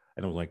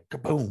 And it was like,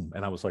 kaboom.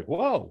 And I was like,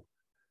 whoa.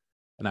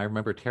 And I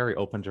remember Terry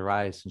opened her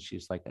eyes and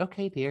she's like,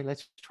 "Okay, dear,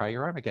 let's try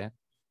your arm again."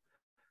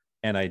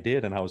 And I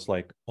did. And I was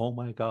like, oh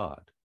my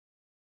God.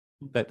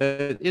 That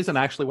isn't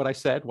actually what I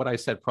said. What I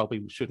said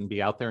probably shouldn't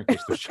be out there in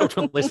case there's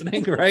children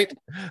listening, right?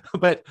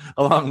 But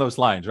along those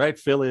lines, right?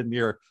 Fill in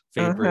your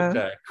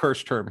favorite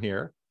curse term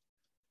here.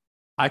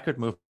 I could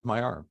move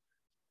my arm.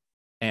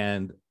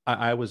 And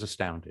I was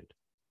astounded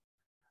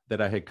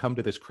that I had come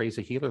to this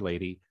crazy healer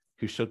lady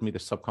who showed me the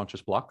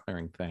subconscious block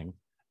clearing thing.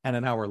 And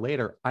an hour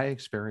later, I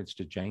experienced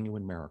a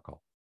genuine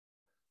miracle.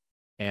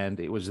 And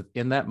it was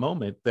in that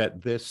moment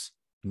that this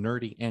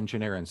nerdy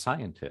engineer and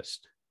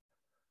scientist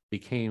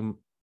became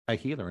a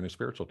healer and a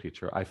spiritual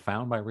teacher. I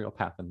found my real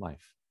path in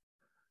life.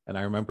 And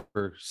I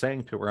remember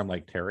saying to her, I'm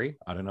like, Terry,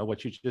 I don't know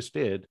what you just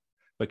did,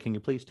 but can you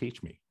please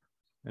teach me?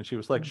 And she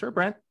was like, sure,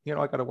 Brent, I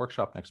got a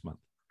workshop next month.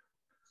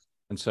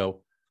 And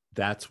so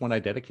that's when I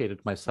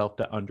dedicated myself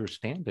to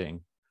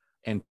understanding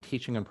and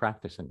teaching and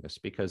practicing this,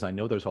 because I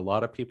know there's a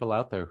lot of people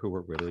out there who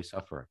are really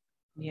suffering.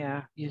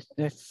 Yeah,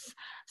 that's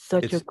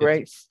such a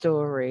great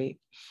story.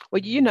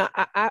 Well,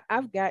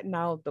 I've gotten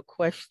all the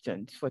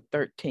questions for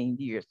 13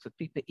 years. So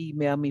people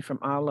email me from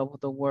all over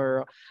the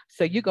world.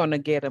 So you're going to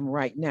get them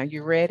right now.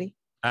 You ready?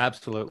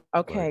 Absolutely.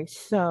 Okay,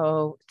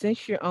 so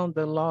since you're on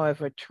the law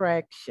of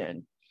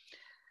attraction,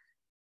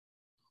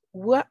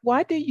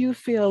 why do you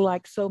feel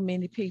like so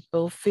many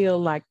people feel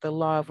like the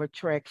law of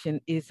attraction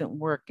isn't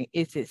working?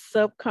 Is it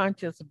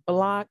subconscious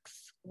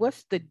blocks?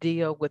 What's the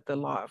deal with the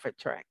law of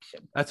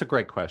attraction? That's a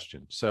great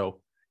question.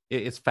 So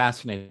it's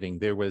fascinating.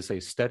 There was a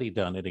study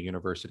done at a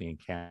university in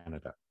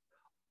Canada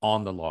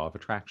on the law of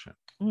attraction.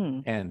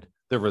 And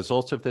the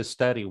results of this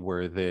study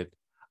were that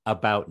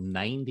about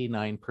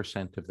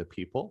 99% of the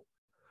people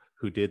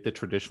who did the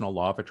traditional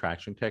law of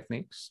attraction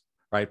techniques,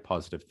 right,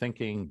 positive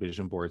thinking,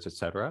 vision boards,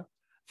 etc.,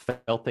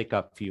 felt they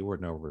got few or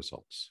no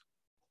results.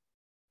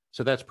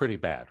 So that's pretty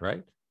bad,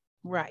 right?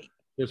 Right.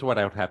 Here's what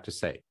I would have to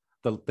say.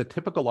 The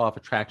typical law of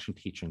attraction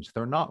teachings,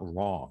 they're not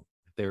wrong.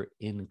 They're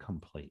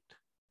incomplete.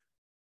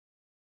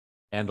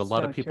 And a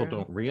lot of people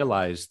don't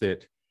realize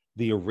that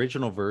the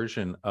original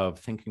version of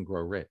Think and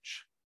Grow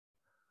Rich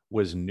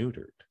was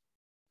neutered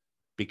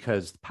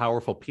because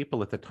powerful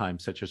people at the time,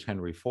 such as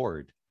Henry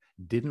Ford,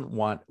 didn't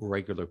want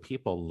regular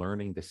people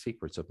learning the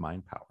secrets of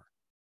mind power.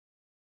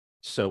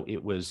 So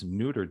it was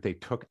neutered. They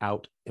took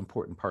out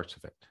important parts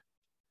of it.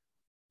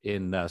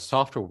 In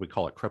software, we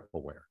call it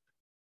crippleware.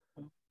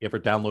 You ever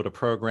download a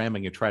program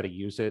and you try to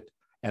use it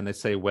and they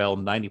say, well,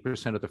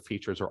 90% of the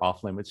features are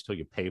off limits till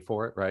you pay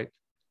for it, right?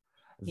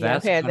 Yeah,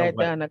 I've had that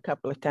done a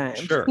couple of times.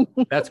 Sure.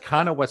 That's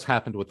kind of what's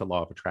happened with the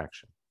law of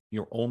attraction.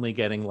 You're only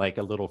getting like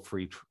a little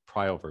free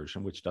trial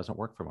version, which doesn't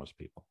work for most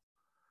people.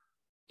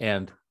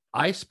 And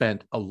I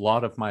spent a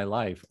lot of my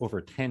life,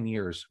 over 10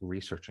 years,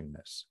 researching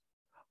this.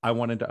 I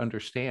wanted to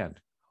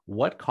understand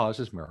what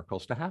causes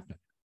miracles to happen.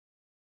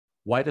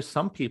 Why do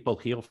some people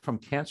heal from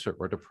cancer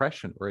or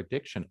depression or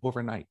addiction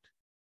overnight,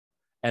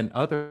 and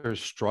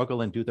others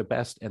struggle and do the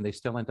best and they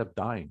still end up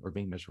dying or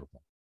being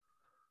miserable?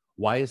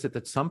 Why is it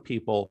that some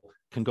people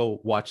can go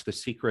watch The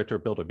Secret or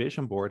build a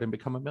vision board and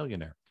become a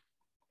millionaire,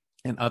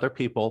 and other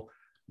people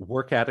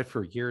work at it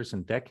for years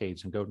and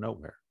decades and go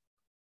nowhere?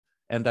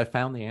 And I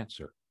found the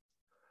answer.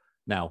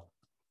 Now,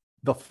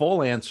 the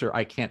full answer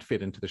I can't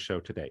fit into the show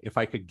today. If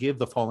I could give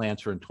the full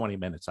answer in 20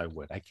 minutes, I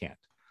would. I can't.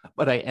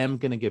 But I am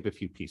going to give a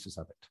few pieces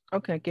of it.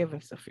 Okay, give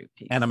us a few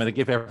pieces. And I'm going to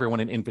give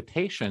everyone an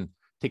invitation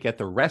to get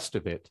the rest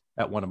of it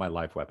at one of my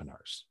live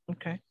webinars.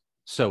 Okay.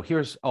 So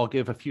I'll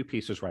give a few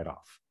pieces right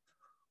off.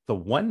 The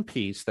one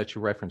piece that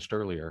you referenced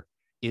earlier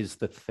is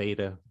the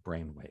theta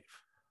brainwave.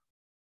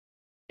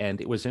 And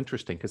it was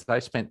interesting because I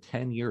spent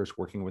 10 years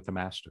working with the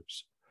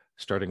masters,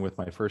 starting with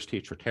my first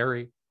teacher,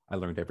 Terry. I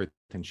learned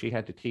everything she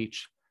had to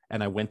teach.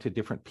 And I went to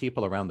different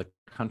people around the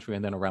country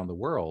and then around the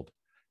world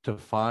to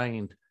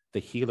find the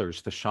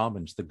healers, the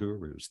shamans, the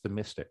gurus, the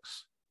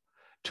mystics,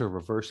 to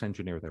reverse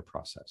engineer their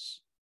process.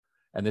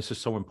 And this is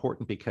so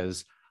important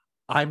because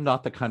I'm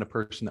not the kind of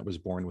person that was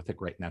born with a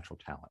great natural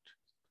talent.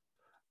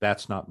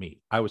 That's not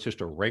me. I was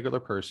just a regular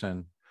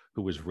person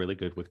who was really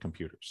good with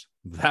computers.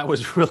 That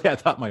was really, I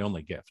thought, my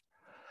only gift.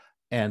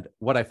 And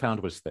what I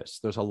found was this: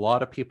 there's a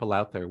lot of people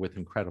out there with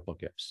incredible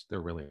gifts.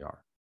 There really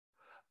are.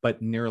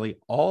 But nearly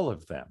all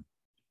of them,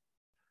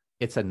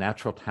 it's a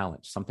natural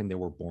talent, something they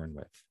were born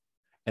with,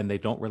 and they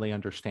don't really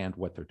understand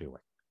what they're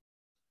doing.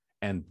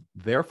 And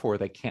therefore,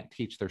 they can't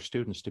teach their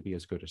students to be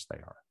as good as they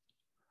are.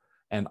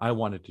 And I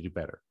wanted to do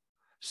better.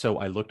 So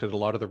I looked at a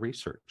lot of the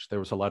research. There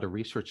was a lot of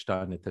research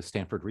done at the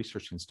Stanford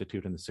Research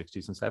Institute in the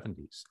 60s and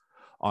 70s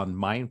on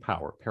mind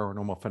power,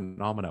 paranormal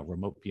phenomena,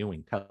 remote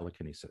viewing,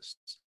 telekinesis.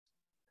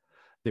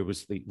 There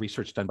was the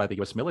research done by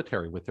the US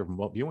military with the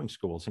remote viewing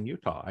schools in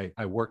Utah.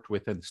 I worked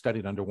with and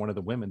studied under one of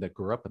the women that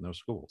grew up in those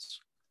schools.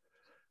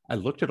 I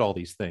looked at all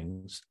these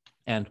things,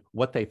 and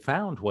what they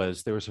found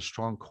was there was a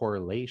strong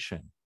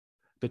correlation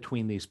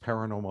between these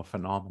paranormal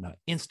phenomena,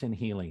 instant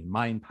healing,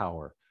 mind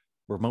power,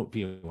 remote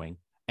viewing,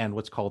 and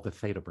what's called the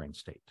theta brain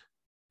state.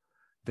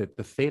 The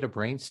theta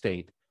brain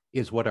state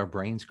is what our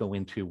brains go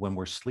into when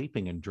we're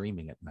sleeping and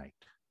dreaming at night.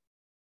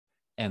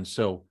 And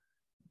so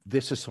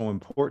this is so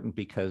important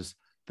because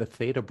the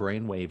theta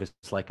brainwave is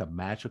like a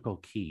magical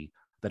key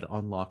that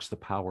unlocks the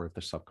power of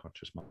the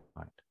subconscious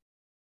mind.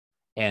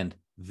 And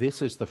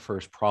this is the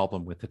first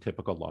problem with the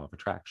typical law of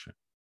attraction,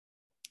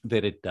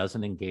 that it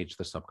doesn't engage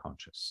the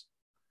subconscious.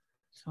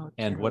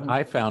 And what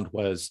I found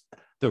was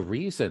the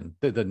reason,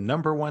 the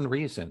number one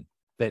reason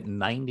that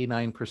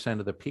 99%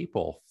 of the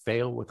people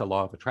fail with the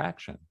law of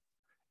attraction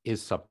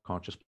is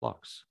subconscious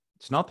blocks.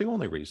 It's not the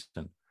only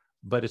reason,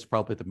 but it's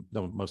probably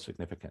the most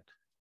significant.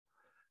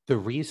 The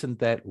reason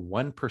that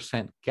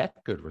 1% get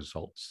good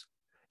results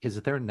is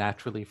that they're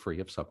naturally free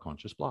of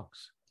subconscious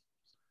blocks.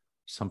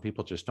 Some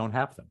people just don't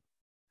have them.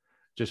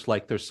 Just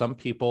like there's some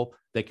people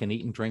that can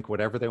eat and drink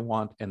whatever they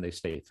want and they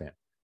stay thin.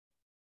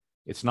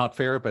 It's not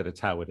fair, but it's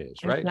how it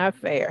is, right? It's not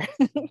fair.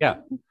 Yeah.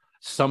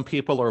 Some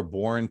people are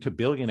born to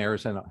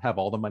billionaires and have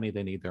all the money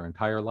they need their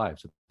entire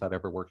lives without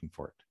ever working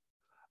for it.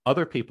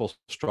 Other people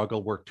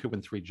struggle, work 2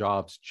 and 3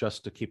 jobs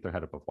just to keep their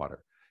head above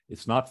water.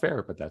 It's not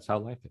fair, but that's how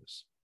life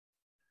is.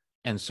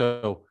 And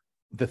so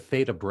the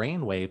theta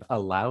brainwave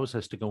allows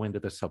us to go into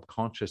the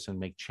subconscious and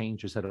make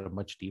changes at a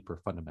much deeper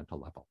fundamental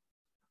level.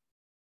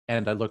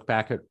 And I look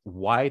back at,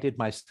 why did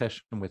my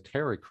session with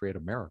Terry create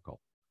a miracle?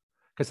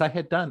 Because I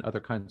had done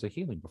other kinds of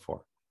healing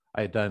before.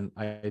 I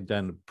had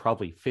done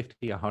probably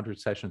 50, 100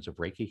 sessions of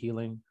Reiki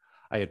healing.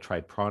 I had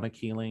tried pranic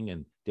healing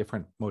and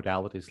different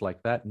modalities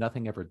like that.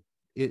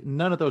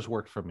 None of those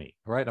worked for me,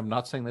 right? I'm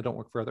not saying they don't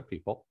work for other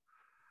people.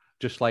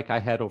 Just like I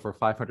had over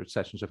 500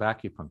 sessions of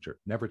acupuncture,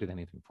 never did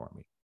anything for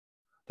me.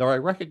 Though I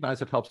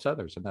recognize it helps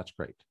others, and that's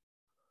great.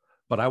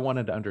 But I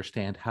wanted to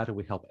understand, how do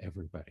we help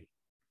everybody?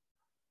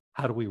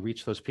 How do we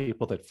reach those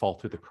people that fall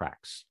through the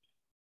cracks?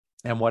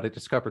 And what I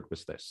discovered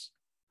was this.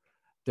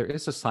 There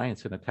is a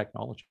science and a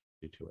technology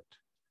to it,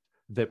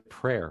 that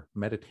prayer,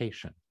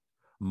 meditation,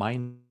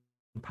 mind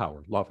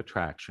power, law of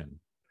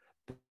attraction,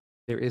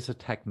 there is a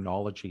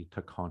technology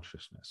to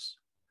consciousness.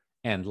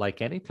 And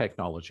like any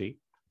technology,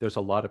 there's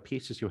a lot of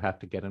pieces you have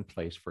to get in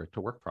place for it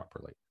to work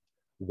properly.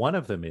 One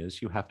of them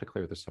is you have to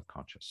clear the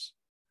subconscious.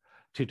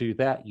 To do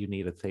that, you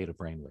need a theta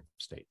brainwave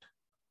state.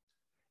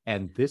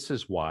 And this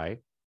is why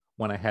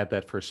when I had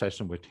that first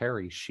session with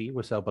Terry, she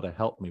was able to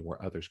help me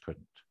where others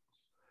couldn't.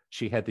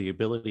 She had the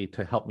ability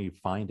to help me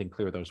find and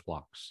clear those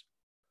blocks,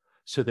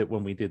 so that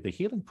when we did the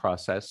healing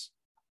process,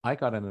 I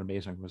got an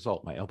amazing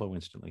result. My elbow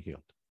instantly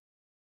healed.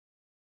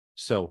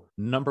 So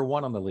number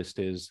one on the list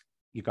is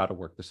you got to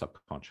work the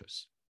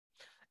subconscious.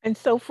 And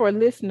so for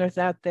listeners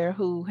out there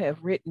who have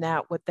written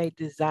out what they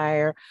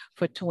desire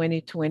for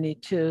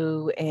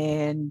 2022,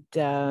 and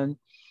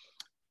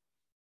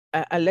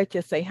I let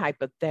you say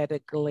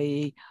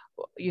hypothetically,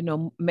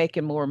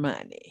 making more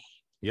money.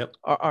 Yep.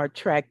 Or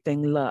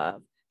attracting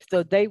love.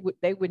 So they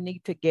would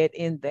need to get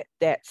in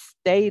that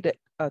state,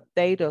 a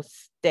theta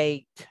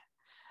state,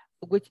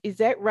 which is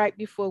that right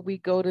before we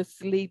go to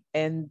sleep,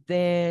 and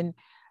then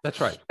that's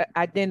right,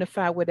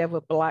 identify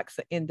whatever blocks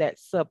are in that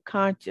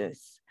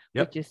subconscious,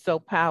 yep, which is so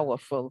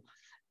powerful,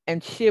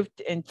 and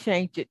shift and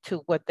change it to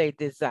what they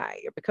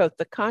desire. Because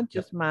the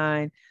conscious yep.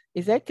 mind,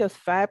 is that just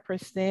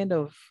 5%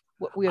 of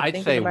what we're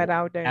thinking about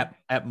out there?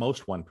 At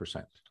most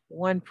 1%.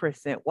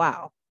 1%.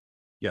 Wow.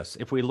 Yes.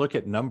 If we look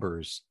at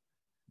numbers,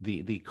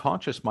 the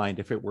conscious mind,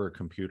 if it were a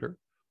computer,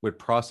 would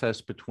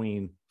process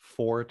between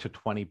 4 to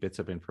 20 bits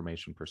of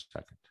information per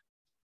second.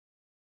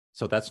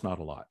 So that's not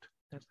a lot.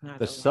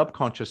 The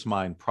subconscious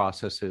mind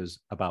processes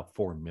about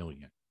 4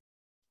 million.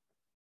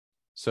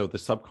 So the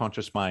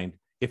subconscious mind,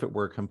 if it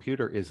were a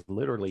computer, is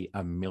literally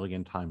 1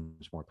 million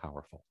times more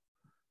powerful.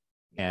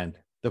 And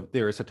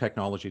there is a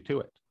technology to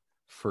it.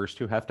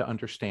 First, you have to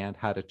understand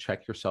how to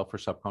check yourself for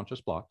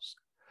subconscious blocks.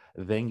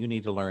 Then you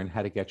need to learn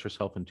how to get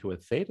yourself into a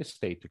theta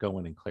state to go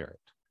in and clear it.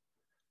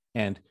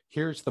 And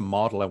here's the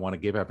model I want to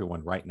give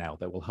everyone right now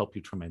that will help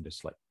you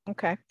tremendously.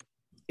 Okay.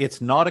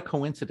 It's not a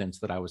coincidence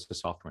that I was a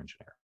software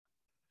engineer.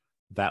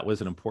 That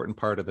was an important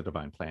part of the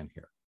divine plan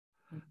here,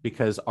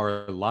 because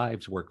our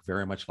lives work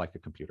very much like a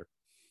computer.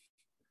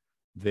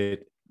 That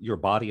your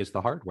body is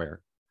the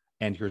hardware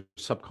and your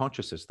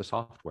subconscious is the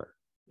software.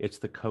 It's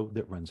the code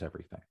that runs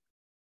everything.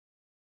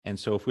 And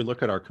so if we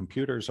look at our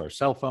computers, our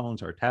cell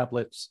phones, our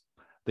tablets,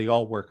 they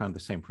all work on the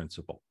same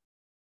principle.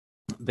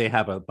 They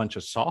have a bunch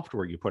of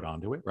software you put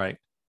onto it, right?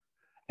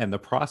 And the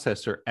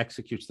processor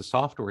executes the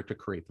software to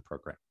create the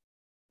program.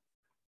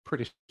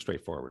 Pretty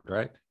straightforward,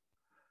 right?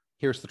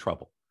 Here's the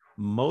trouble.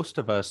 Most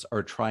of us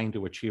are trying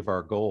to achieve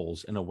our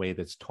goals in a way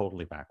that's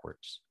totally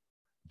backwards,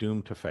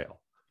 doomed to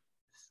fail.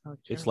 So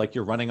it's like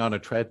you're running on a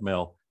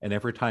treadmill, and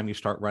every time you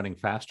start running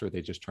faster,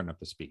 they just turn up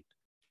the speed.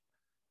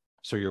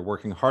 So you're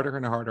working harder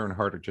and harder and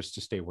harder just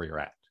to stay where you're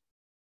at.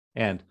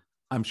 And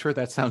I'm sure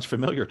that sounds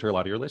familiar to a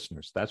lot of your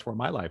listeners. That's where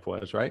my life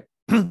was, right?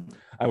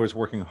 I was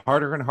working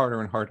harder and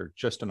harder and harder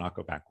just to not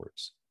go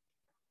backwards.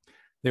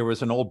 There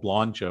was an old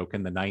blonde joke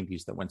in the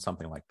 90s that went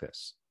something like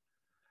this.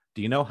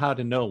 Do you know how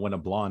to know when a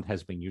blonde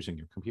has been using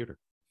your computer?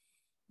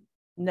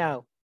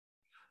 No.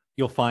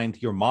 You'll find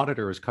your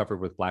monitor is covered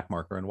with black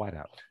marker and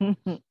whiteout.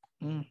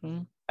 Mm-hmm.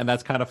 And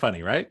that's kind of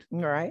funny, right?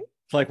 Right.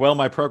 It's like, well,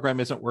 my program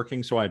isn't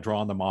working, so I draw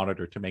on the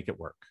monitor to make it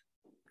work.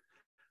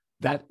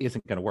 That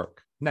isn't going to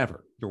work.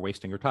 Never. You're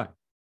wasting your time.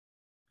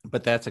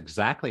 But that's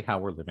exactly how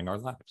we're living our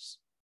lives.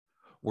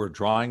 We're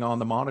drawing on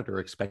the monitor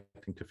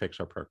expecting to fix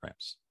our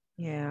programs.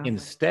 Yeah.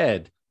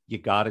 Instead, you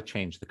got to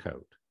change the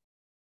code.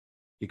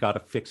 You got to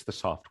fix the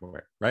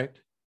software, right?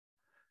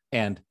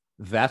 And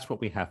that's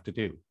what we have to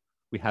do.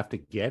 We have to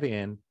get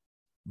in.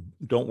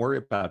 Don't worry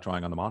about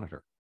drawing on the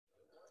monitor.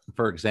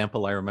 For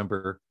example, I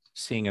remember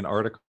seeing an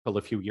article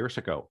a few years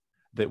ago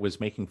that was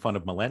making fun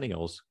of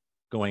millennials,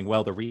 going,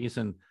 well, the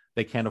reason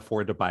they can't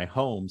afford to buy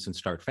homes and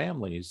start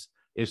families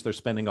is they're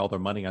spending all their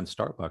money on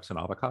Starbucks and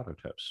avocado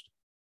toast.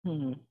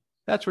 Hmm.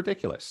 That's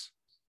ridiculous,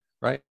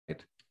 right?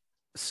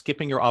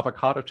 Skipping your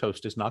avocado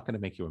toast is not going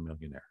to make you a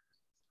millionaire.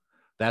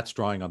 That's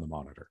drawing on the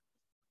monitor.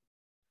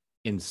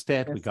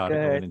 Instead, we got to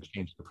go in and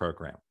change the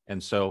program.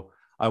 And so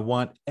I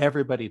want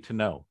everybody to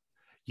know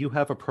you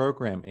have a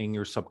program in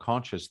your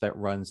subconscious that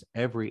runs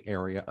every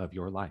area of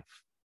your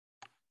life.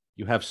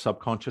 You have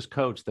subconscious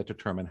codes that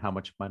determine how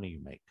much money you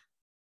make,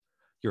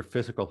 your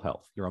physical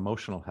health, your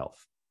emotional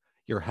health,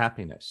 your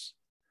happiness,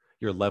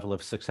 your level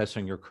of success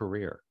in your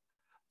career,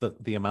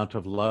 the amount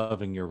of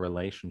love in your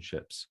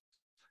relationships,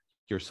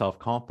 your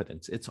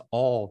self-confidence. It's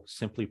all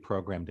simply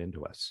programmed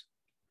into us.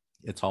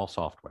 It's all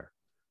software.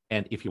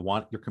 And if you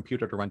want your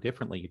computer to run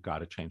differently, you've got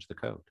to change the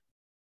code.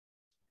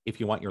 If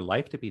you want your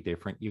life to be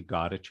different, you've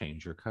got to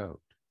change your code.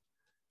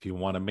 If you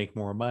want to make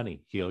more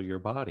money, heal your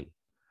body.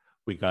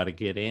 We got to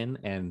get in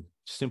and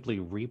simply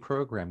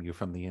reprogram you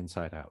from the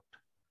inside out.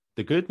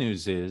 The good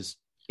news is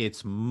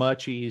it's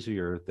much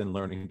easier than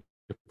learning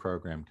to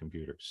program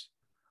computers.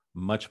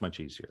 Much, much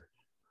easier.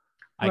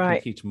 I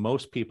can teach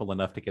most people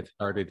enough to get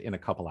started in a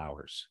couple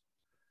hours.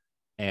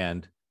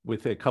 And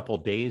with a couple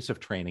days of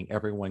training,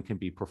 everyone can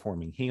be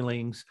performing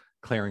healings,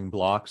 clearing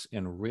blocks,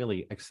 and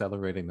really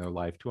accelerating their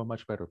life to a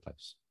much better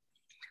place.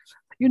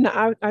 You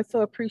know, I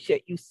so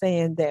appreciate you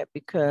saying that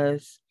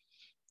because,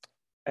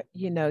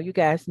 you know, you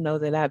guys know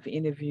that I've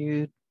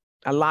interviewed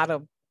a lot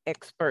of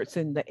experts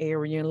in the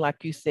area. And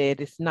like you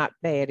said, it's not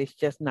bad, it's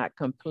just not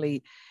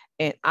complete.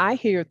 And I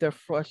hear the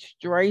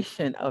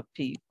frustration of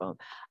people.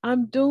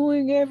 I'm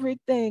doing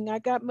everything. I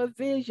got my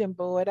vision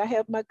board. I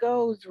have my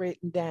goals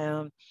written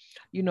down,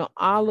 you know,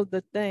 all of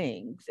the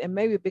things. And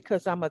maybe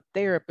because I'm a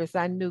therapist,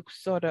 I knew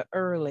sort of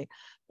early.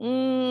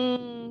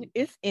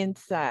 It's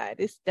inside,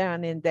 it's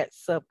down in that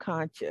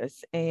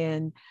subconscious.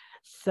 And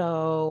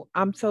so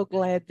I'm so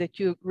glad that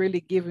you're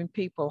really giving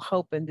people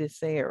hope in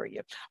this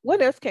area.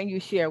 What else can you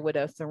share with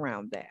us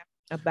around that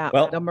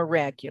about the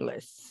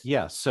miraculous?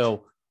 Yeah.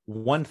 So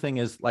one thing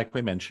is, like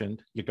we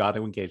mentioned, you got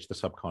to engage the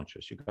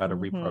subconscious. You got to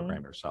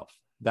reprogram yourself.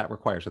 That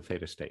requires a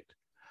theta state.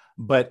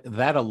 But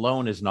that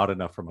alone is not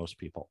enough for most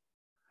people.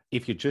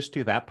 If you just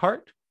do that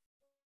part,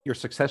 your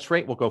success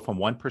rate will go from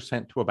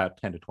 1% to about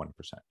 10 to 20%.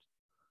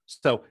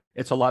 So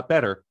it's a lot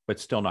better, but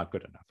still not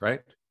good enough,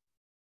 right?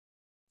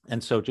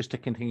 And so just to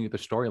continue the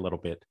story a little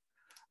bit,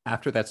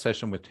 after that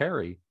session with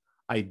Terry,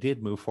 I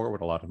did move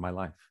forward a lot in my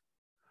life.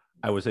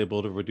 I was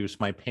able to reduce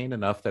my pain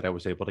enough that I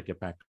was able to get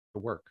back to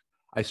work.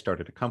 I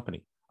started a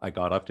company. I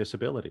got off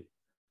disability.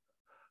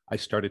 I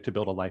started to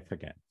build a life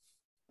again.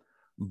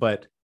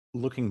 But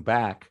looking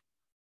back,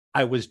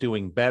 I was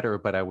doing better,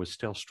 but I was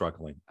still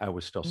struggling. I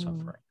was still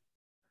suffering.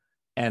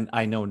 And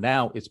I know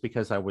now it's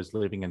because I was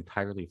living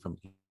entirely from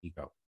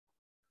ego.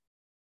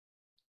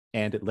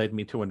 And it led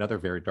me to another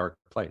very dark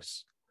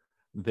place.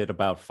 That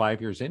about 5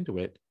 years into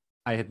it,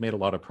 I had made a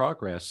lot of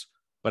progress,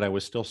 but I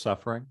was still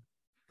suffering.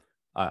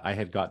 I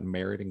had gotten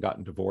married and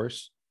gotten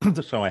divorced.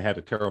 So I had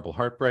a terrible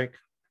heartbreak.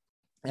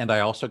 And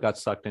I also got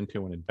sucked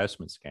into an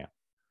investment scam.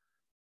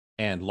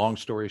 And long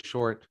story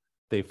short,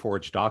 they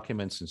forged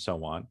documents and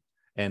so on.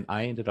 And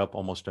I ended up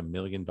almost $1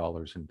 million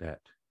in debt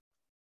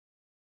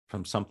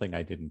from something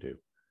I didn't do.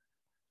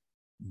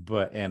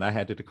 And I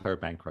had to declare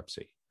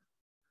bankruptcy.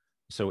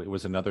 So it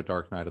was another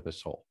dark night of the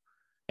soul.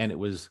 And it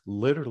was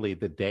literally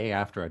the day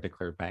after I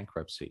declared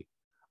bankruptcy,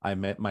 I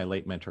met my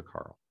late mentor,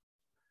 Carl.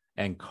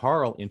 And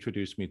Carl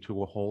introduced me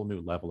to a whole new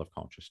level of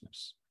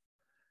consciousness.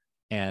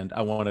 And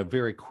I want to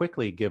very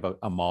quickly give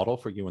a model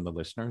for you and the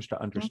listeners to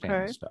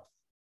understand this stuff.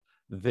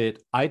 That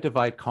I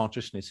divide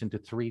consciousness into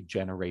 3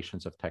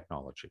 generations of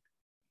technology.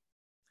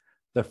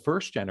 The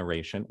first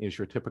generation is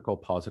your typical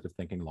positive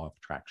thinking law of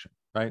attraction,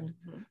 right?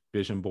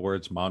 Vision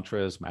boards,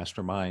 mantras,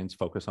 masterminds,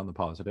 focus on the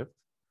positive.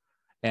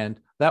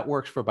 And that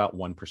works for about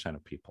 1%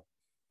 of people.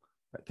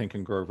 Think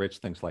and Grow Rich,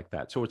 things like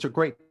that. So it's a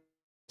great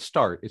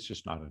start. It's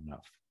just not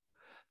enough.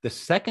 The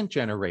second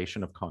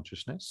generation of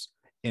consciousness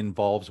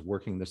involves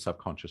working the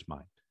subconscious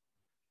mind.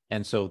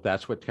 And so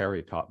that's what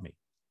Terry taught me.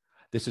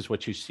 This is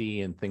what you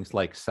see in things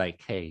like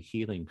Psyche,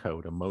 healing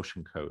code,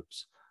 emotion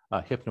codes,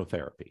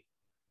 hypnotherapy,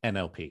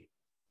 NLP.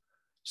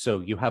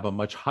 So you have a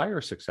much higher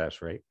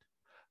success rate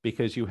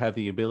because you have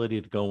the ability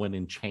to go in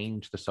and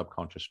change the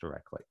subconscious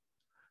directly.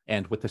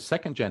 And with the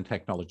second gen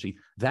technology,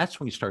 that's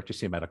when you start to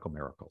see medical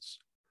miracles.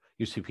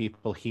 You see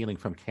people healing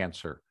from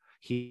cancer,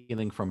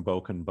 healing from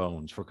broken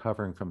bones,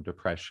 recovering from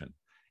depression,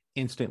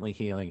 instantly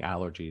healing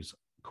allergies,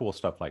 cool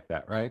stuff like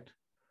that, right?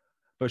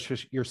 But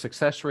your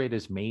success rate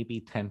is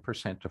maybe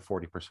 10% to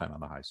 40% on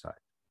the high side.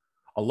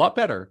 A lot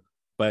better,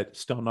 but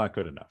still not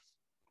good enough.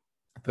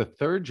 The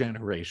third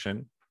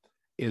generation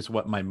is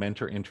what my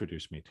mentor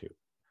introduced me to.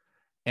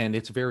 And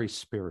it's very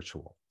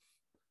spiritual.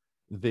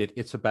 That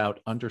it's about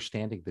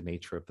understanding the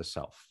nature of the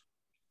self.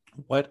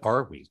 What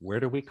are we? Where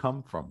do we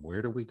come from?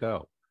 Where do we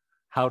go?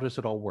 How does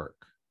it all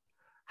work?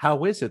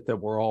 How is it that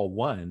we're all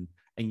one,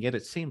 and yet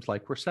it seems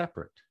like we're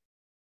separate?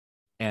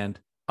 And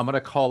I'm going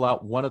to call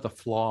out one of the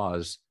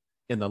flaws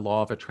in the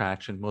law of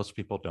attraction most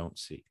people don't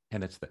see,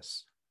 and it's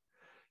this.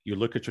 You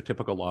look at your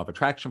typical law of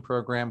attraction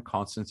program,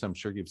 Constance, I'm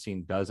sure you've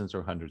seen dozens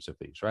or hundreds of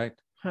these, right?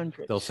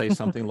 Hundreds. They'll say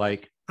something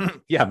like,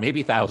 yeah,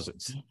 maybe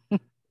thousands,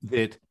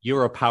 that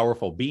you're a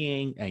powerful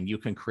being and you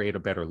can create a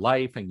better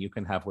life and you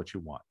can have what you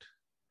want.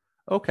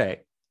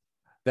 Okay,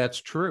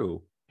 that's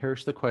true.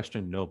 Here's the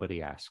question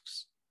nobody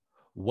asks.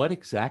 What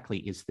exactly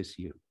is this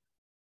you?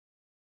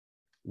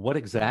 What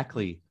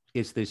exactly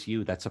is this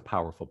you that's a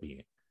powerful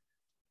being?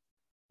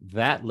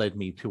 That led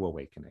me to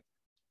awakening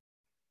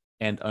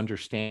and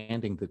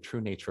understanding the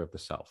true nature of the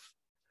self.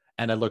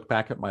 And I look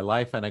back at my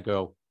life and I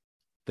go,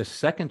 the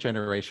second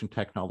generation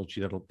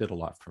technology did a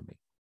lot for me.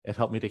 It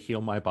helped me to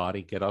heal my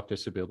body, get off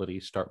disability,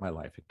 start my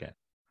life again.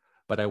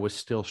 But I was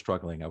still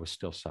struggling. I was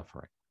still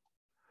suffering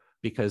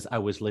because I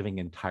was living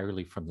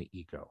entirely from the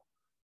ego.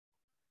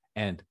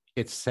 And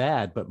it's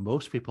sad, but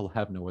most people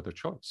have no other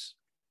choice.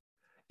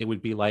 It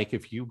would be like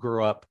if you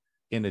grew up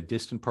in a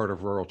distant part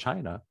of rural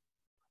China,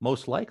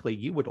 most likely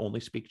you would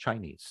only speak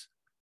Chinese.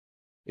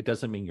 It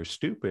doesn't mean you're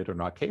stupid or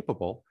not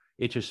capable.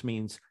 It just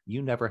means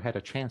you never had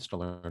a chance to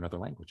learn other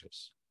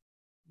languages.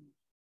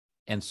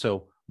 And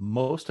so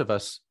most of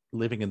us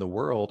living in the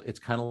world, it's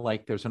kind of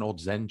like there's an old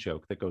Zen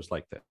joke that goes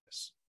like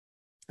this.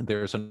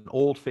 There's an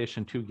old fish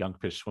and two young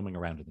fish swimming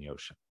around in the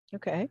ocean.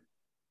 Okay.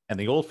 And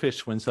the old fish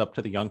swims up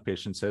to the young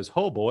fish and says,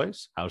 "Ho,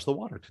 boys, how's the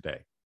water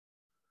today?"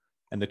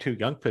 And the two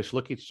young fish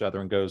look at each other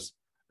and goes,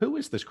 "Who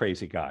is this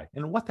crazy guy?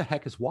 And what the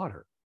heck is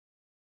water?"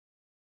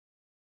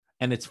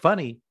 And it's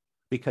funny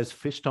because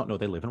fish don't know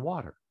they live in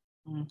water.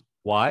 Mm.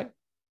 Why?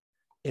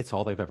 It's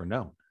all they've ever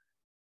known.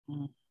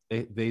 Mm.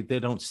 They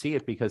don't see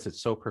it because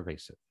it's so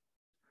pervasive.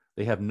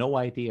 They have no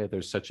idea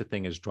there's such a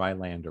thing as dry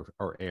land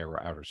or air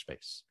or outer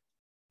space.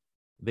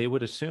 They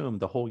would assume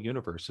the whole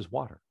universe is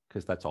water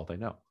because that's all they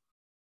know.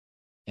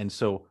 And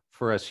so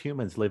for us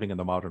humans living in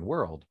the modern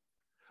world,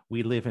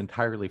 we live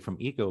entirely from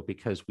ego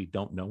because we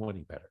don't know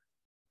any better.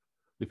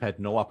 We've had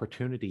no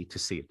opportunity to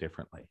see it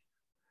differently.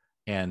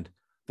 And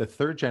the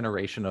third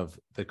generation of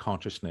the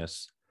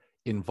consciousness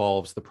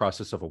involves the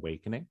process of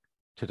awakening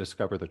to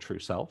discover the true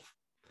self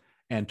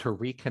and to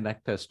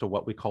reconnect us to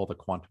what we call the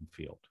quantum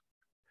field.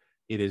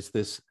 It is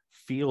this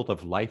field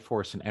of life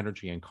force and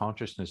energy and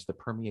consciousness that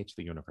permeates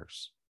the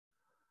universe.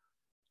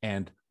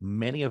 And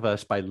many of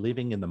us, by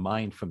living in the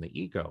mind from the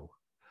ego,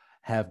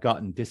 have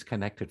gotten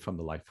disconnected from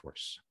the life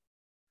force.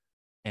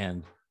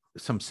 And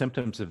some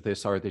symptoms of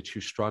this are that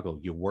you struggle,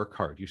 you work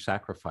hard, you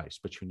sacrifice,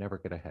 but you never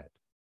get ahead.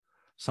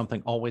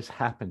 Something always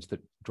happens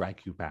that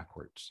drags you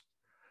backwards,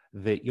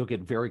 that you'll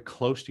get very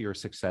close to your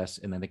success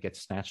and then it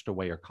gets snatched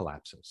away or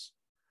collapses.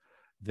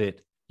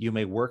 That you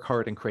may work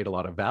hard and create a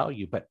lot of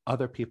value, but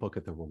other people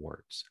get the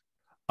rewards.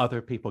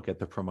 Other people get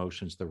the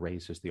promotions, the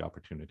raises, the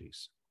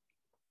opportunities.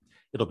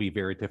 It'll be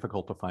very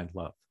difficult to find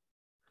love.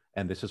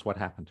 And this is what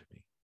happened to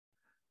me.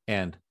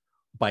 And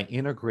by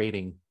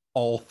integrating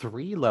all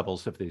three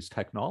levels of these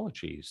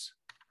technologies,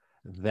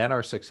 then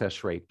our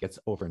success rate gets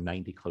over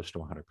 90, close to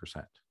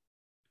 100%.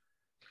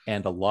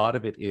 And a lot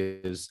of it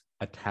is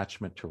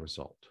attachment to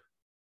result.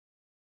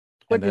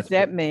 What does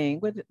that mean?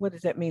 What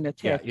does that mean,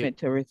 attachment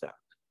to result?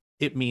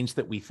 It means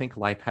that we think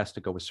life has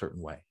to go a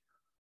certain way.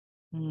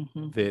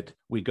 Mm-hmm. That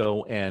we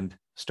go and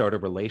start a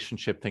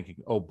relationship thinking,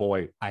 oh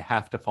boy, I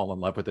have to fall in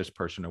love with this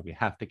person, or we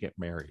have to get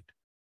married.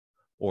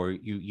 Or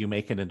you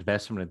make an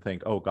investment and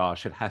think, oh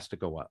gosh, it has to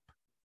go up.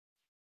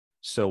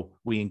 So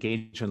we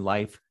engage in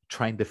life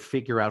trying to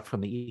figure out from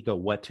the ego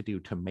what to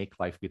do to make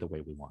life be the way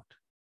we want.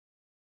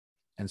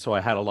 And so I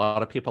had a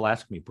lot of people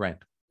ask me,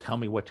 Brent, tell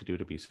me what to do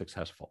to be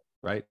successful,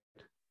 right?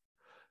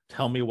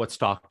 Tell me what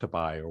stock to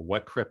buy or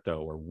what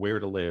crypto or where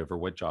to live or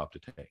what job to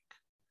take.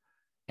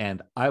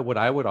 And what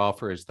I would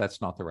offer is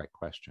that's not the right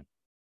question.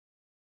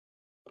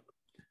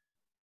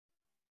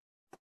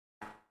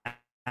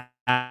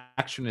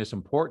 Action is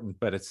important,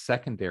 but it's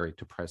secondary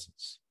to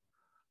presence.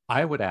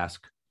 I would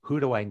ask, who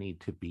do I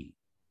need to be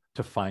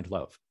to find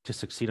love, to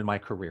succeed in my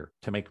career,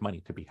 to make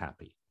money, to be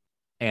happy?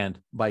 And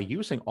by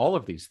using all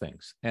of these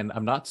things, and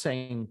I'm not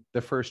saying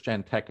the first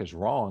gen tech is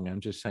wrong,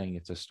 I'm just saying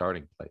it's a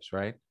starting place,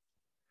 right?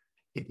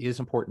 It is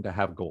important to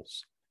have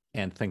goals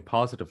and think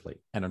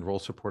positively and enroll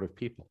supportive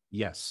people.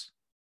 Yes.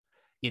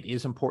 It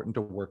is important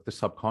to work the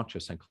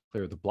subconscious and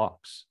clear the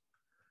blocks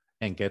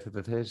and get to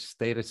the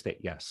theta state.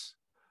 Yes.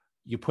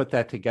 You put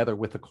that together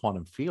with the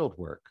quantum field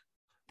work,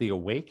 the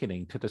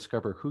awakening to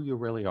discover who you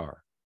really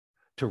are,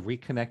 to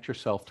reconnect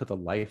yourself to the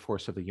life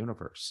force of the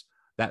universe.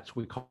 That's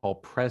what we call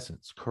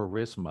presence,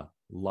 charisma,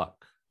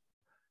 luck.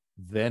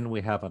 Then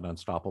we have an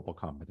unstoppable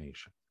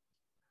combination.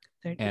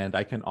 And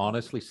I can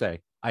honestly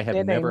say, I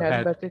have never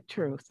had, but the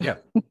truth. Yeah,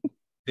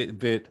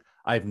 that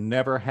I've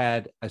never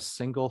had a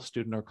single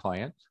student or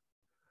client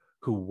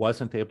who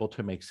wasn't able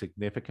to make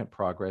significant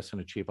progress and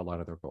achieve a lot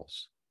of their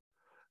goals.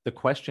 The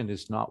question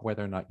is not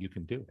whether or not you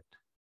can do it.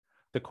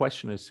 The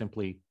question is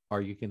simply, are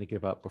you going to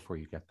give up before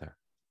you get there?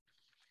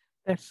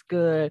 That's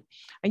good.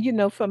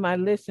 And for my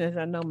listeners,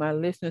 I know my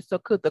listeners. So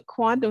could the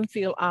quantum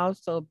field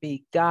also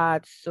be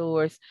God,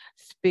 source,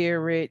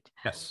 spirit,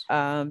 Yes.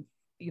 um,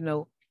 you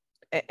know,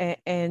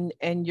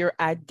 and your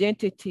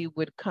identity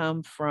would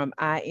come from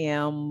I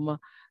am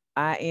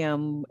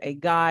a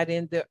God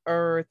in the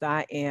earth,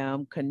 I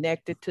am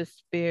connected to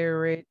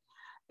spirit,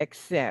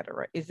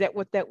 etc. Is that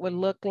what that would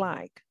look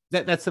like?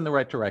 That's in the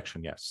right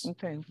direction, yes.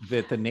 Okay.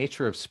 That the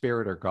nature of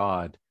spirit or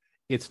God,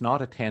 it's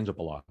not a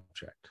tangible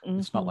object.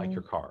 It's not like Mm-hmm.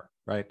 your car,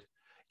 right?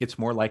 It's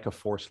more like a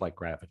force like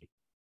gravity.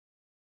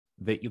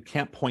 That you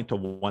can't point to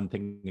one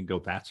thing and go,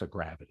 that's a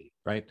gravity,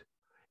 right?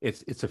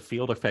 It's a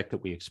field effect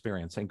that we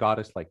experience, and God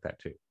is like that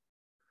too.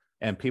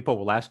 And people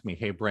will ask me,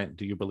 hey, Brent,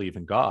 do you believe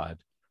in God?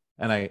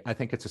 And I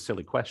think it's a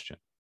silly question.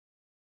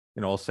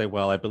 I'll say,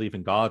 well, I believe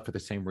in God for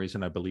the same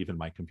reason I believe in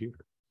my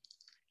computer.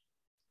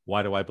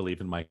 Why do I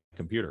believe in my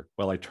computer?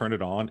 Well, I turn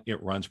it on,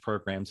 it runs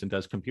programs and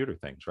does computer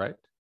things, right?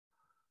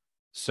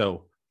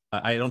 So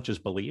I don't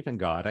just believe in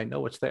God, I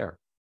know it's there,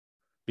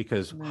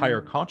 because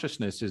higher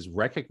consciousness is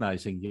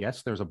recognizing,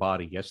 yes, there's a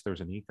body, yes,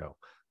 there's an ego,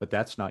 but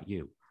that's not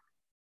you.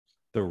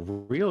 The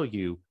real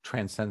you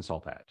transcends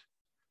all that.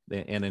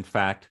 And in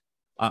fact,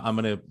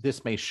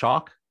 this may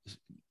shock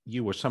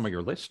you or some of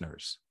your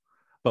listeners,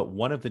 but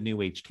one of the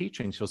New Age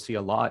teachings you'll see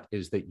a lot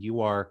is that you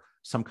are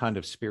some kind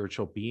of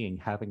spiritual being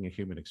having a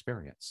human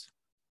experience.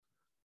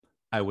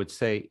 I would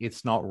say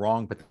it's not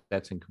wrong, but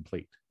that's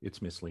incomplete.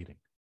 It's misleading,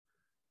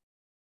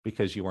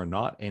 because you are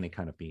not any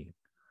kind of being.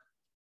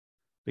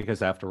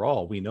 Because after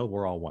all, we know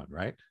we're all one,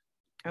 right?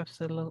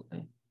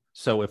 Absolutely.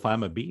 So if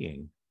I'm a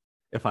being,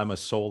 if I'm a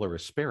soul or a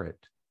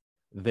spirit,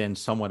 then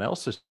someone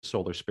else's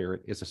soul or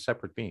spirit is a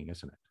separate being,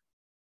 isn't it?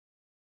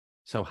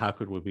 So how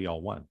could we be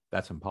all one?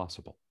 That's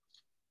impossible.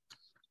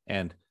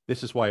 And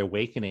this is why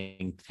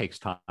awakening takes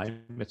time.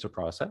 It's a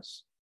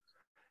process.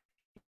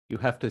 You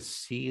have to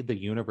see the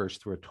universe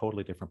through a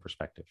totally different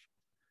perspective.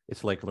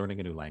 It's like learning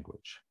a new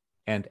language,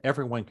 and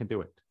everyone can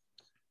do it.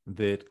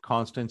 That,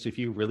 Constance, if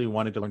you really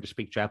wanted to learn to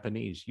speak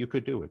Japanese, you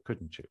could do it,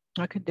 couldn't you?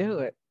 I could do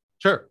it.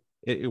 Sure.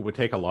 It would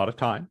take a lot of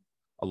time,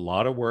 a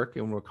lot of work,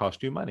 and would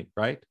cost you money,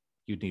 right?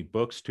 You'd need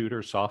books,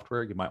 tutors,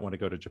 software. You might want to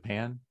go to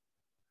Japan,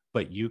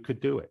 but you could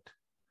do it.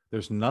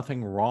 There's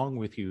nothing wrong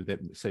with you that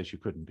says you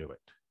couldn't do it.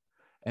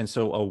 And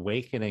so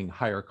awakening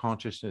higher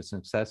consciousness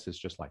and success is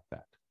just like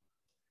that.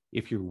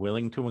 If you're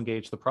willing to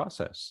engage the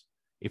process,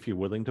 if you're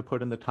willing to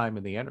put in the time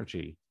and the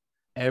energy,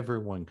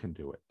 everyone can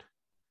do it.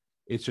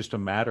 It's just a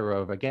matter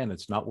of, again,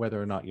 it's not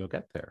whether or not you'll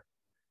get there.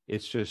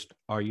 It's just,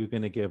 are you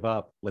going to give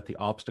up, let the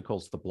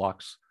obstacles, the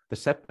blocks, the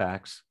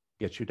setbacks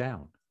get you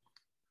down?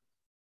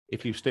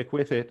 If you stick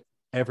with it,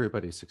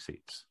 everybody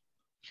succeeds.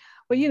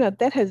 Well,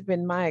 that has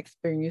been my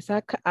experience.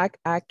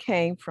 I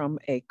came from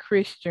a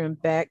Christian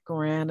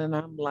background, and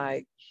I'm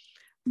like,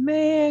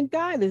 man,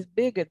 God is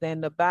bigger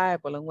than the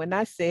Bible. And when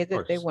I said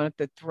that, they wanted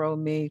to throw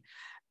me.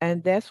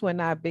 And that's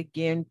when I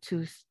began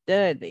to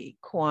study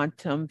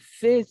quantum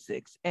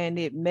physics. And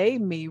it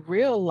made me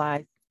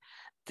realize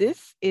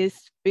this is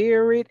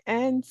spirit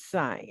and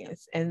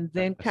science. And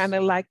then, kind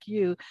of like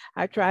you,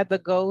 I tried the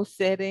goal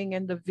setting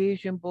and the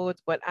vision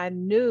boards, but I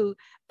knew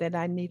that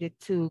I needed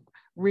to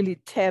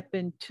really tap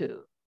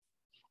into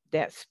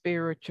that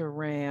spiritual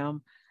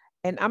realm.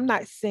 And I'm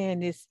not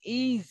saying it's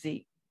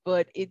easy,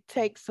 but it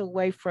takes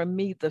away from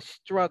me the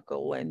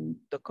struggle and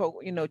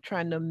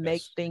trying to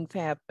make things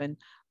happen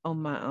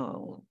on my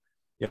own.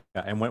 Yeah.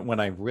 And when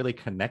I really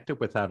connected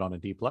with that on a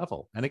deep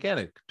level, and again,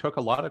 it took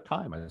a lot of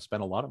time, I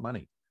spent a lot of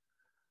money,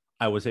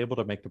 I was able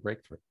to make the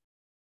breakthrough.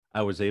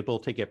 I was able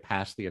to get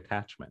past the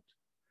attachment,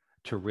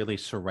 to really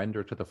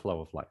surrender to the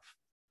flow of life.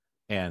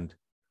 And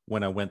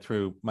when I went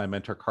through my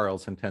mentor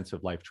Carl's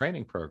intensive life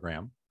training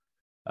program,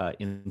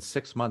 in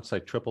 6 months, I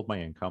tripled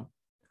my income,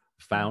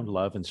 found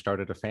love, and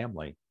started a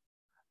family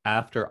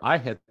after I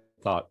had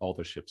thought all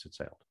the ships had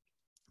sailed.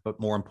 But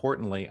more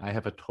importantly, I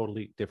have a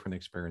totally different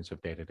experience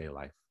of day-to-day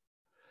life.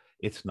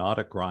 It's not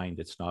a grind.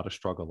 It's not a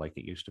struggle like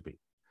it used to be.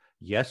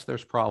 Yes,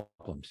 there's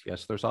problems.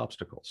 Yes, there's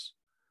obstacles.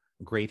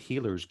 Great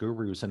healers,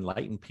 gurus,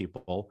 enlightened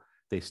people,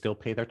 they still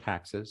pay their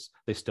taxes.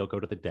 They still go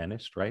to the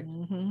dentist, right?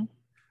 Mm-hmm.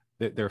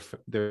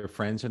 Their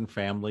friends and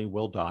family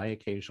will die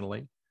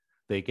occasionally.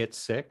 They get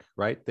sick,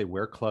 right? They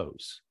wear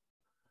clothes.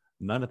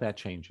 None of that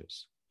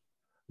changes.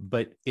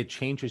 But it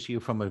changes you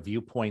from a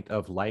viewpoint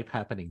of life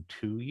happening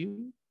to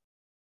you,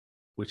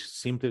 which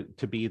seemed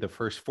to be the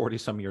first 40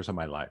 some years of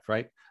my life,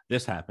 right?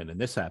 This happened and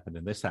this happened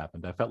and this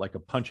happened. I felt like a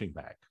punching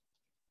bag,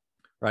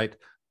 right?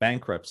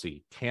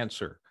 Bankruptcy,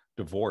 cancer,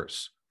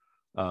 divorce,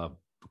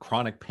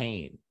 chronic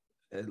pain,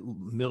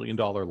 $1 million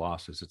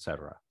losses,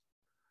 etc.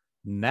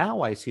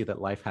 Now I see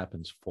that life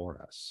happens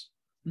for us.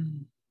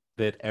 Mm-hmm.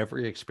 That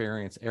every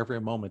experience,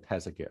 every moment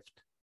has a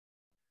gift.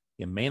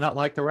 You may not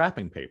like the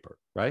wrapping paper,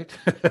 right?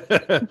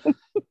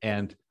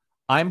 And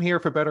I'm here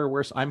for better or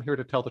worse. I'm here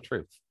to tell the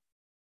truth.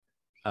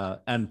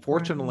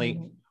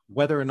 Unfortunately,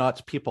 whether or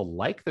not people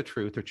like the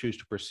truth or choose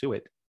to pursue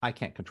it, I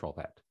can't control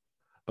that.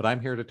 But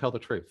I'm here to tell the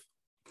truth.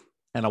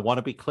 And I want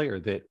to be clear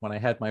that when I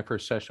had my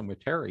first session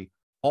with Terry,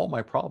 All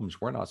my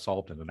problems were not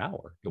solved in an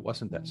hour. It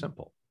wasn't that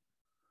simple.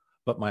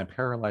 But my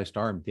paralyzed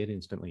arm did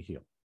instantly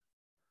heal.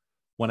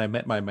 When I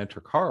met my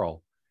mentor,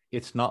 Carl,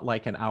 it's not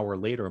like an hour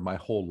later, my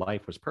whole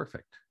life was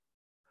perfect,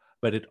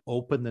 but it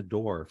opened the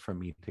door for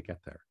me to get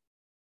there.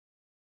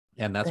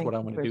 And that's what I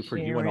want to do for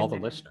you and all the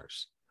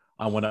listeners.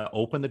 I want to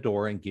open the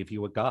door and give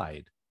you a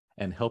guide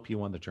and help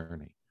you on the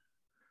journey.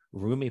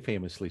 Rumi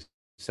famously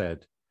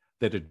said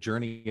that a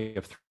journey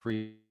of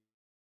 3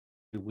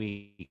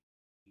 weeks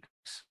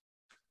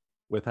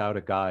without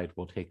a guide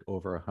will take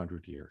over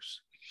 100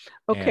 years.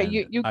 Okay, and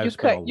you I've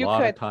spent a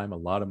lot of time, a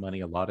lot of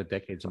money, a lot of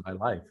decades of my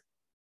life.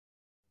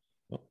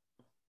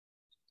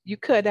 You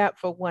cut out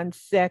for 1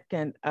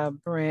 second,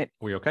 Brent.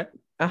 We okay?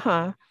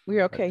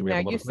 We're okay. Now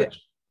you said,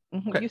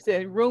 okay. You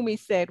said Rumi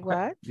said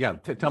what? Yeah,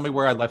 tell me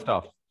where I left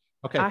off.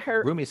 Okay, I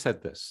heard Rumi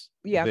said this.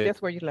 Yeah,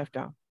 that's where you left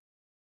off.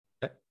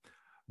 Okay.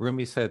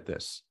 Rumi said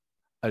this: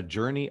 a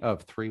journey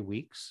of 3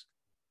 weeks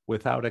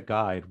without a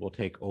guide will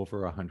take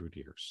over 100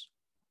 years.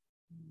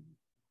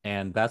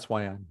 And that's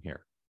why I'm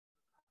here.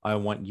 I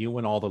want you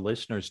and all the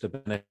listeners to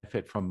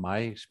benefit from my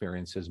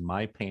experiences,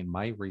 my pain,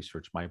 my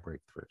research, my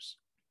breakthroughs.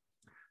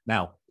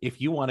 Now,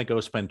 if you want to go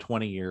spend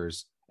 20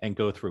 years and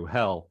go through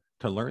hell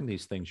to learn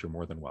these things, you're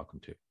more than welcome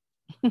to.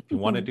 If you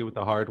want to do it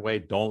the hard way,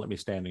 don't let me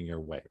stand in your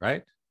way,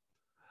 right?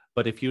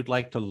 But if you'd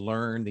like to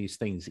learn these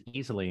things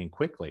easily and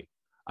quickly,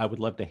 I would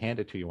love to hand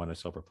it to you on a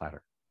silver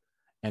platter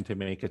and to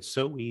make it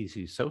so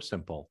easy, so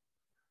simple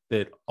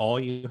that all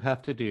you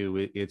have to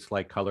do, it's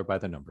like color by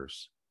the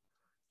numbers.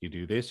 You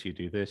do this, you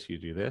do this, you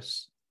do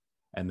this,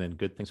 and then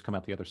good things come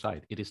out the other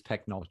side. It is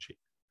technology.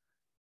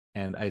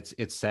 And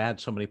it's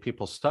sad so many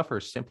people suffer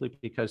simply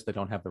because they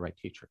don't have the right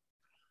teacher,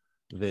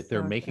 that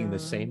they're making the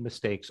same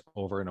mistakes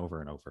over and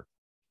over and over.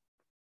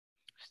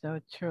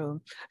 So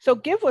true. So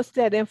give us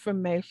that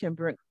information,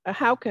 Brent.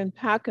 How can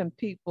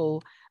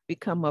people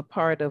become a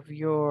part of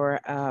your,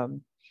 I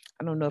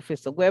don't know if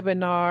it's a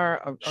webinar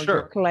or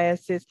your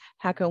classes.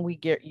 How can we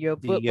get your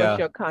book? What's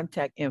your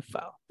contact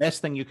info?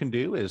 Best thing you can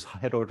do is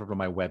head over to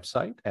my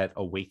website at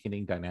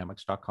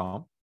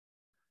awakeningdynamics.com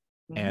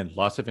and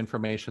lots of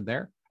information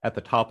there. At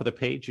the top of the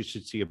page, you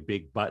should see a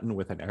big button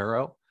with an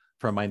arrow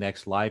for my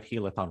next live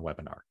Healathon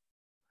webinar.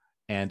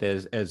 And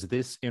as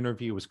this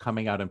interview is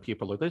coming out and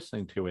people are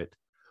listening to it,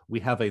 we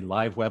have a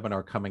live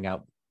webinar coming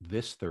out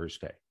this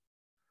Thursday.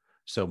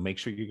 So make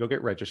sure you go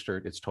get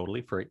registered. It's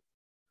totally free.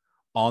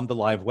 On the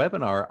live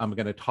webinar, I'm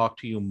going to talk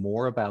to you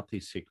more about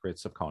these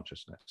secrets of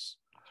consciousness.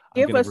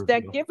 Give us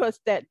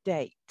that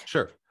date.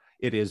 Sure.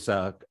 It is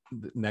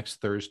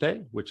next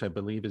Thursday, which I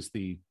believe is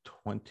the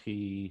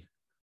 26th.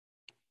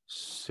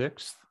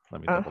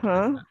 Let me double check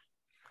that.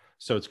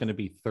 So it's going to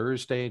be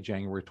Thursday,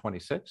 January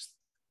 26th.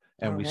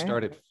 And we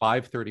start at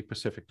 5:30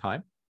 Pacific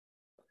time.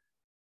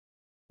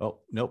 Oh,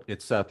 nope.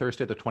 It's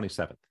Thursday the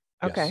 27th.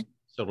 Okay. Yes.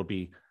 So it'll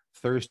be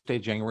Thursday,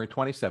 January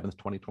 27th,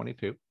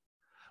 2022.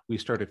 We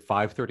start at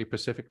 5:30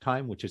 Pacific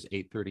time, which is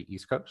 8:30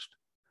 East Coast.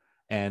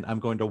 And I'm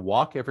going to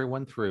walk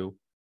everyone through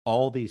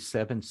all these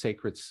 7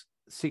 secrets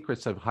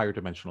of higher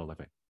dimensional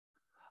living.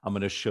 I'm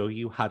going to show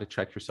you how to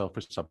check yourself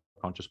for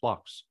subconscious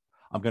blocks.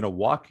 I'm going to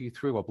walk you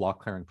through a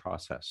block clearing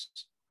process.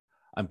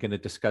 I'm going to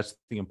discuss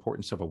the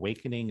importance of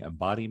awakening,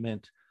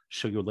 embodiment,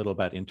 show you a little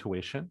about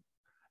intuition.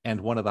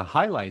 And one of the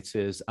highlights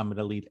is I'm going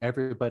to lead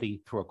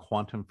everybody through a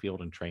quantum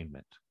field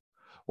entrainment,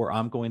 where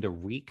I'm going to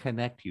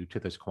reconnect you to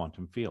this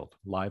quantum field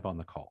live on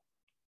the call.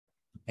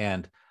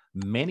 And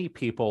many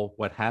people,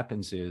 what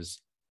happens is,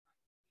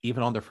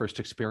 even on their first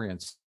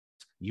experience,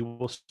 you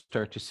will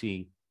start to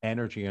see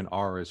energy and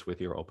auras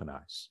with your open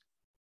eyes.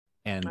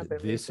 And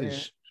this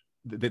is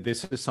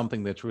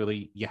something that's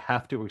really, you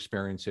have to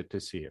experience it to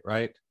see it,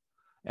 right?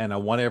 And I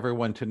want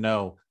everyone to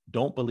know,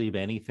 don't believe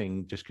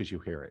anything just because you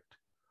hear it.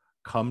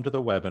 Come to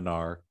the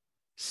webinar,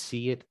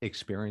 see it,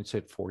 experience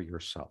it for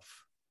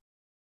yourself.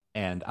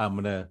 And I'm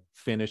going to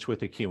finish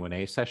with a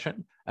Q&A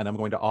session, and I'm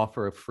going to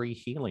offer a free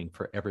healing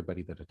for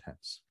everybody that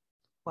attends.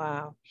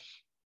 Wow.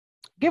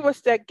 Give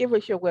us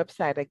your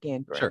website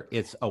again, Brent. Sure.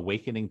 It's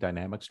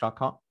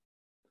awakeningdynamics.com.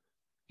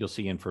 You'll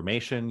see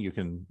information. You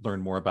can learn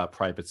more about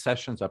private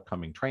sessions,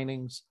 upcoming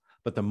trainings.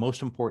 But the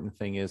most important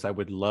thing is I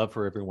would love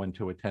for everyone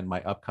to attend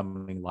my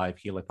upcoming live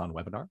Healathon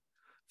webinar,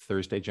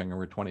 Thursday,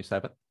 January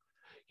 27th.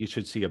 You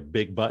should see a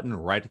big button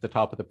right at the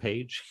top of the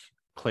page.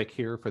 Click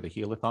here for the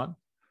Healathon.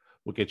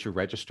 We'll get you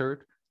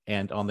registered.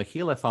 And on the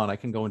Healathon, I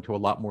can go into a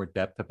lot more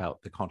depth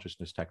about the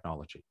consciousness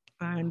technology.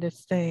 I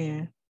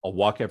understand. I'll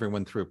walk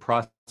everyone through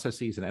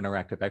processes and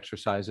interactive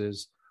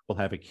exercises. We'll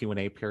have a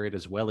Q&A period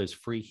as well as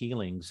free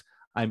healings.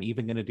 I'm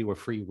even going to do a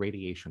free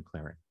radiation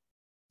clearing.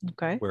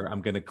 Okay. Where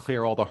I'm going to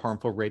clear all the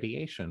harmful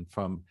radiation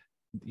from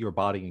your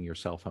body and your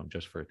cell phone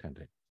just for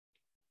attending.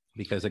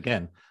 Because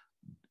again,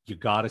 you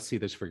got to see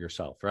this for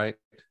yourself, right?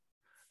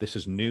 This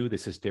is new,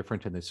 this is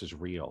different, and this is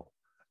real.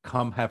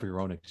 Come have your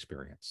own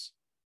experience.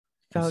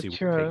 So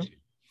true.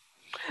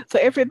 So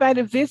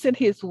everybody visit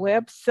his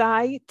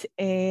website,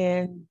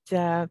 and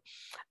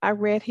I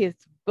read his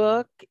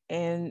book,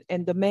 and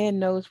the man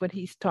knows what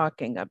he's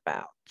talking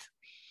about.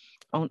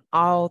 on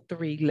all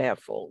three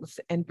levels.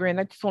 And Brent,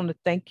 I just want to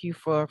thank you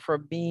for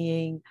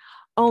being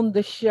on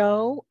the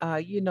show.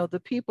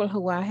 The people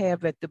who I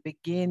have at the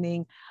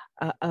beginning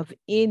of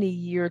any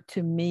year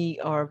to me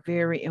are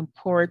very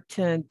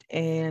important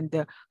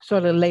and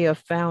sort of lay a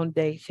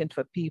foundation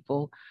for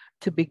people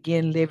to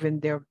begin living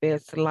their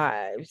best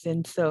lives.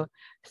 And so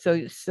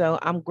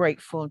I'm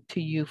grateful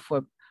to you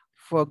for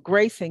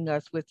gracing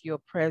us with your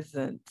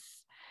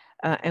presence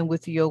and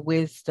with your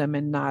wisdom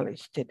and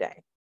knowledge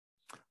today.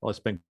 Well, it's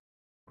been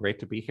great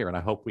to be here, and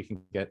I hope we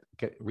can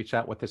reach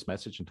out with this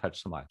message and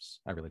touch some lives.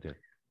 I really do.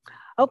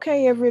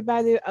 Okay,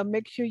 everybody,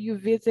 make sure you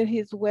visit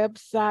his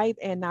website.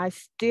 And I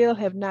still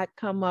have not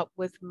come up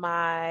with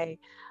my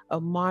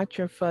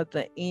mantra for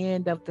the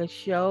end of the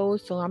show.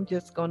 So I'm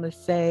just going to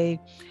say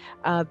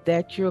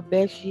that your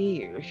best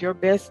years, your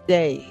best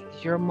days,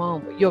 your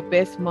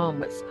best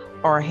moments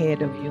are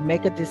ahead of you.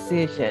 Make a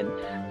decision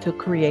to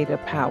create a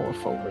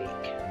powerful week.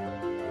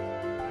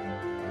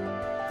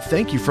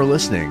 Thank you for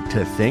listening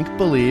to Think,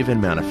 Believe,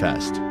 and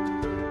Manifest.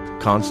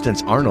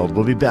 Constance Arnold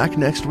will be back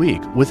next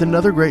week with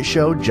another great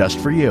show just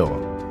for you.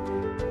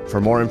 For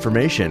more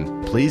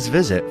information, please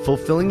visit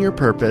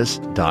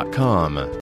fulfillingyourpurpose.com.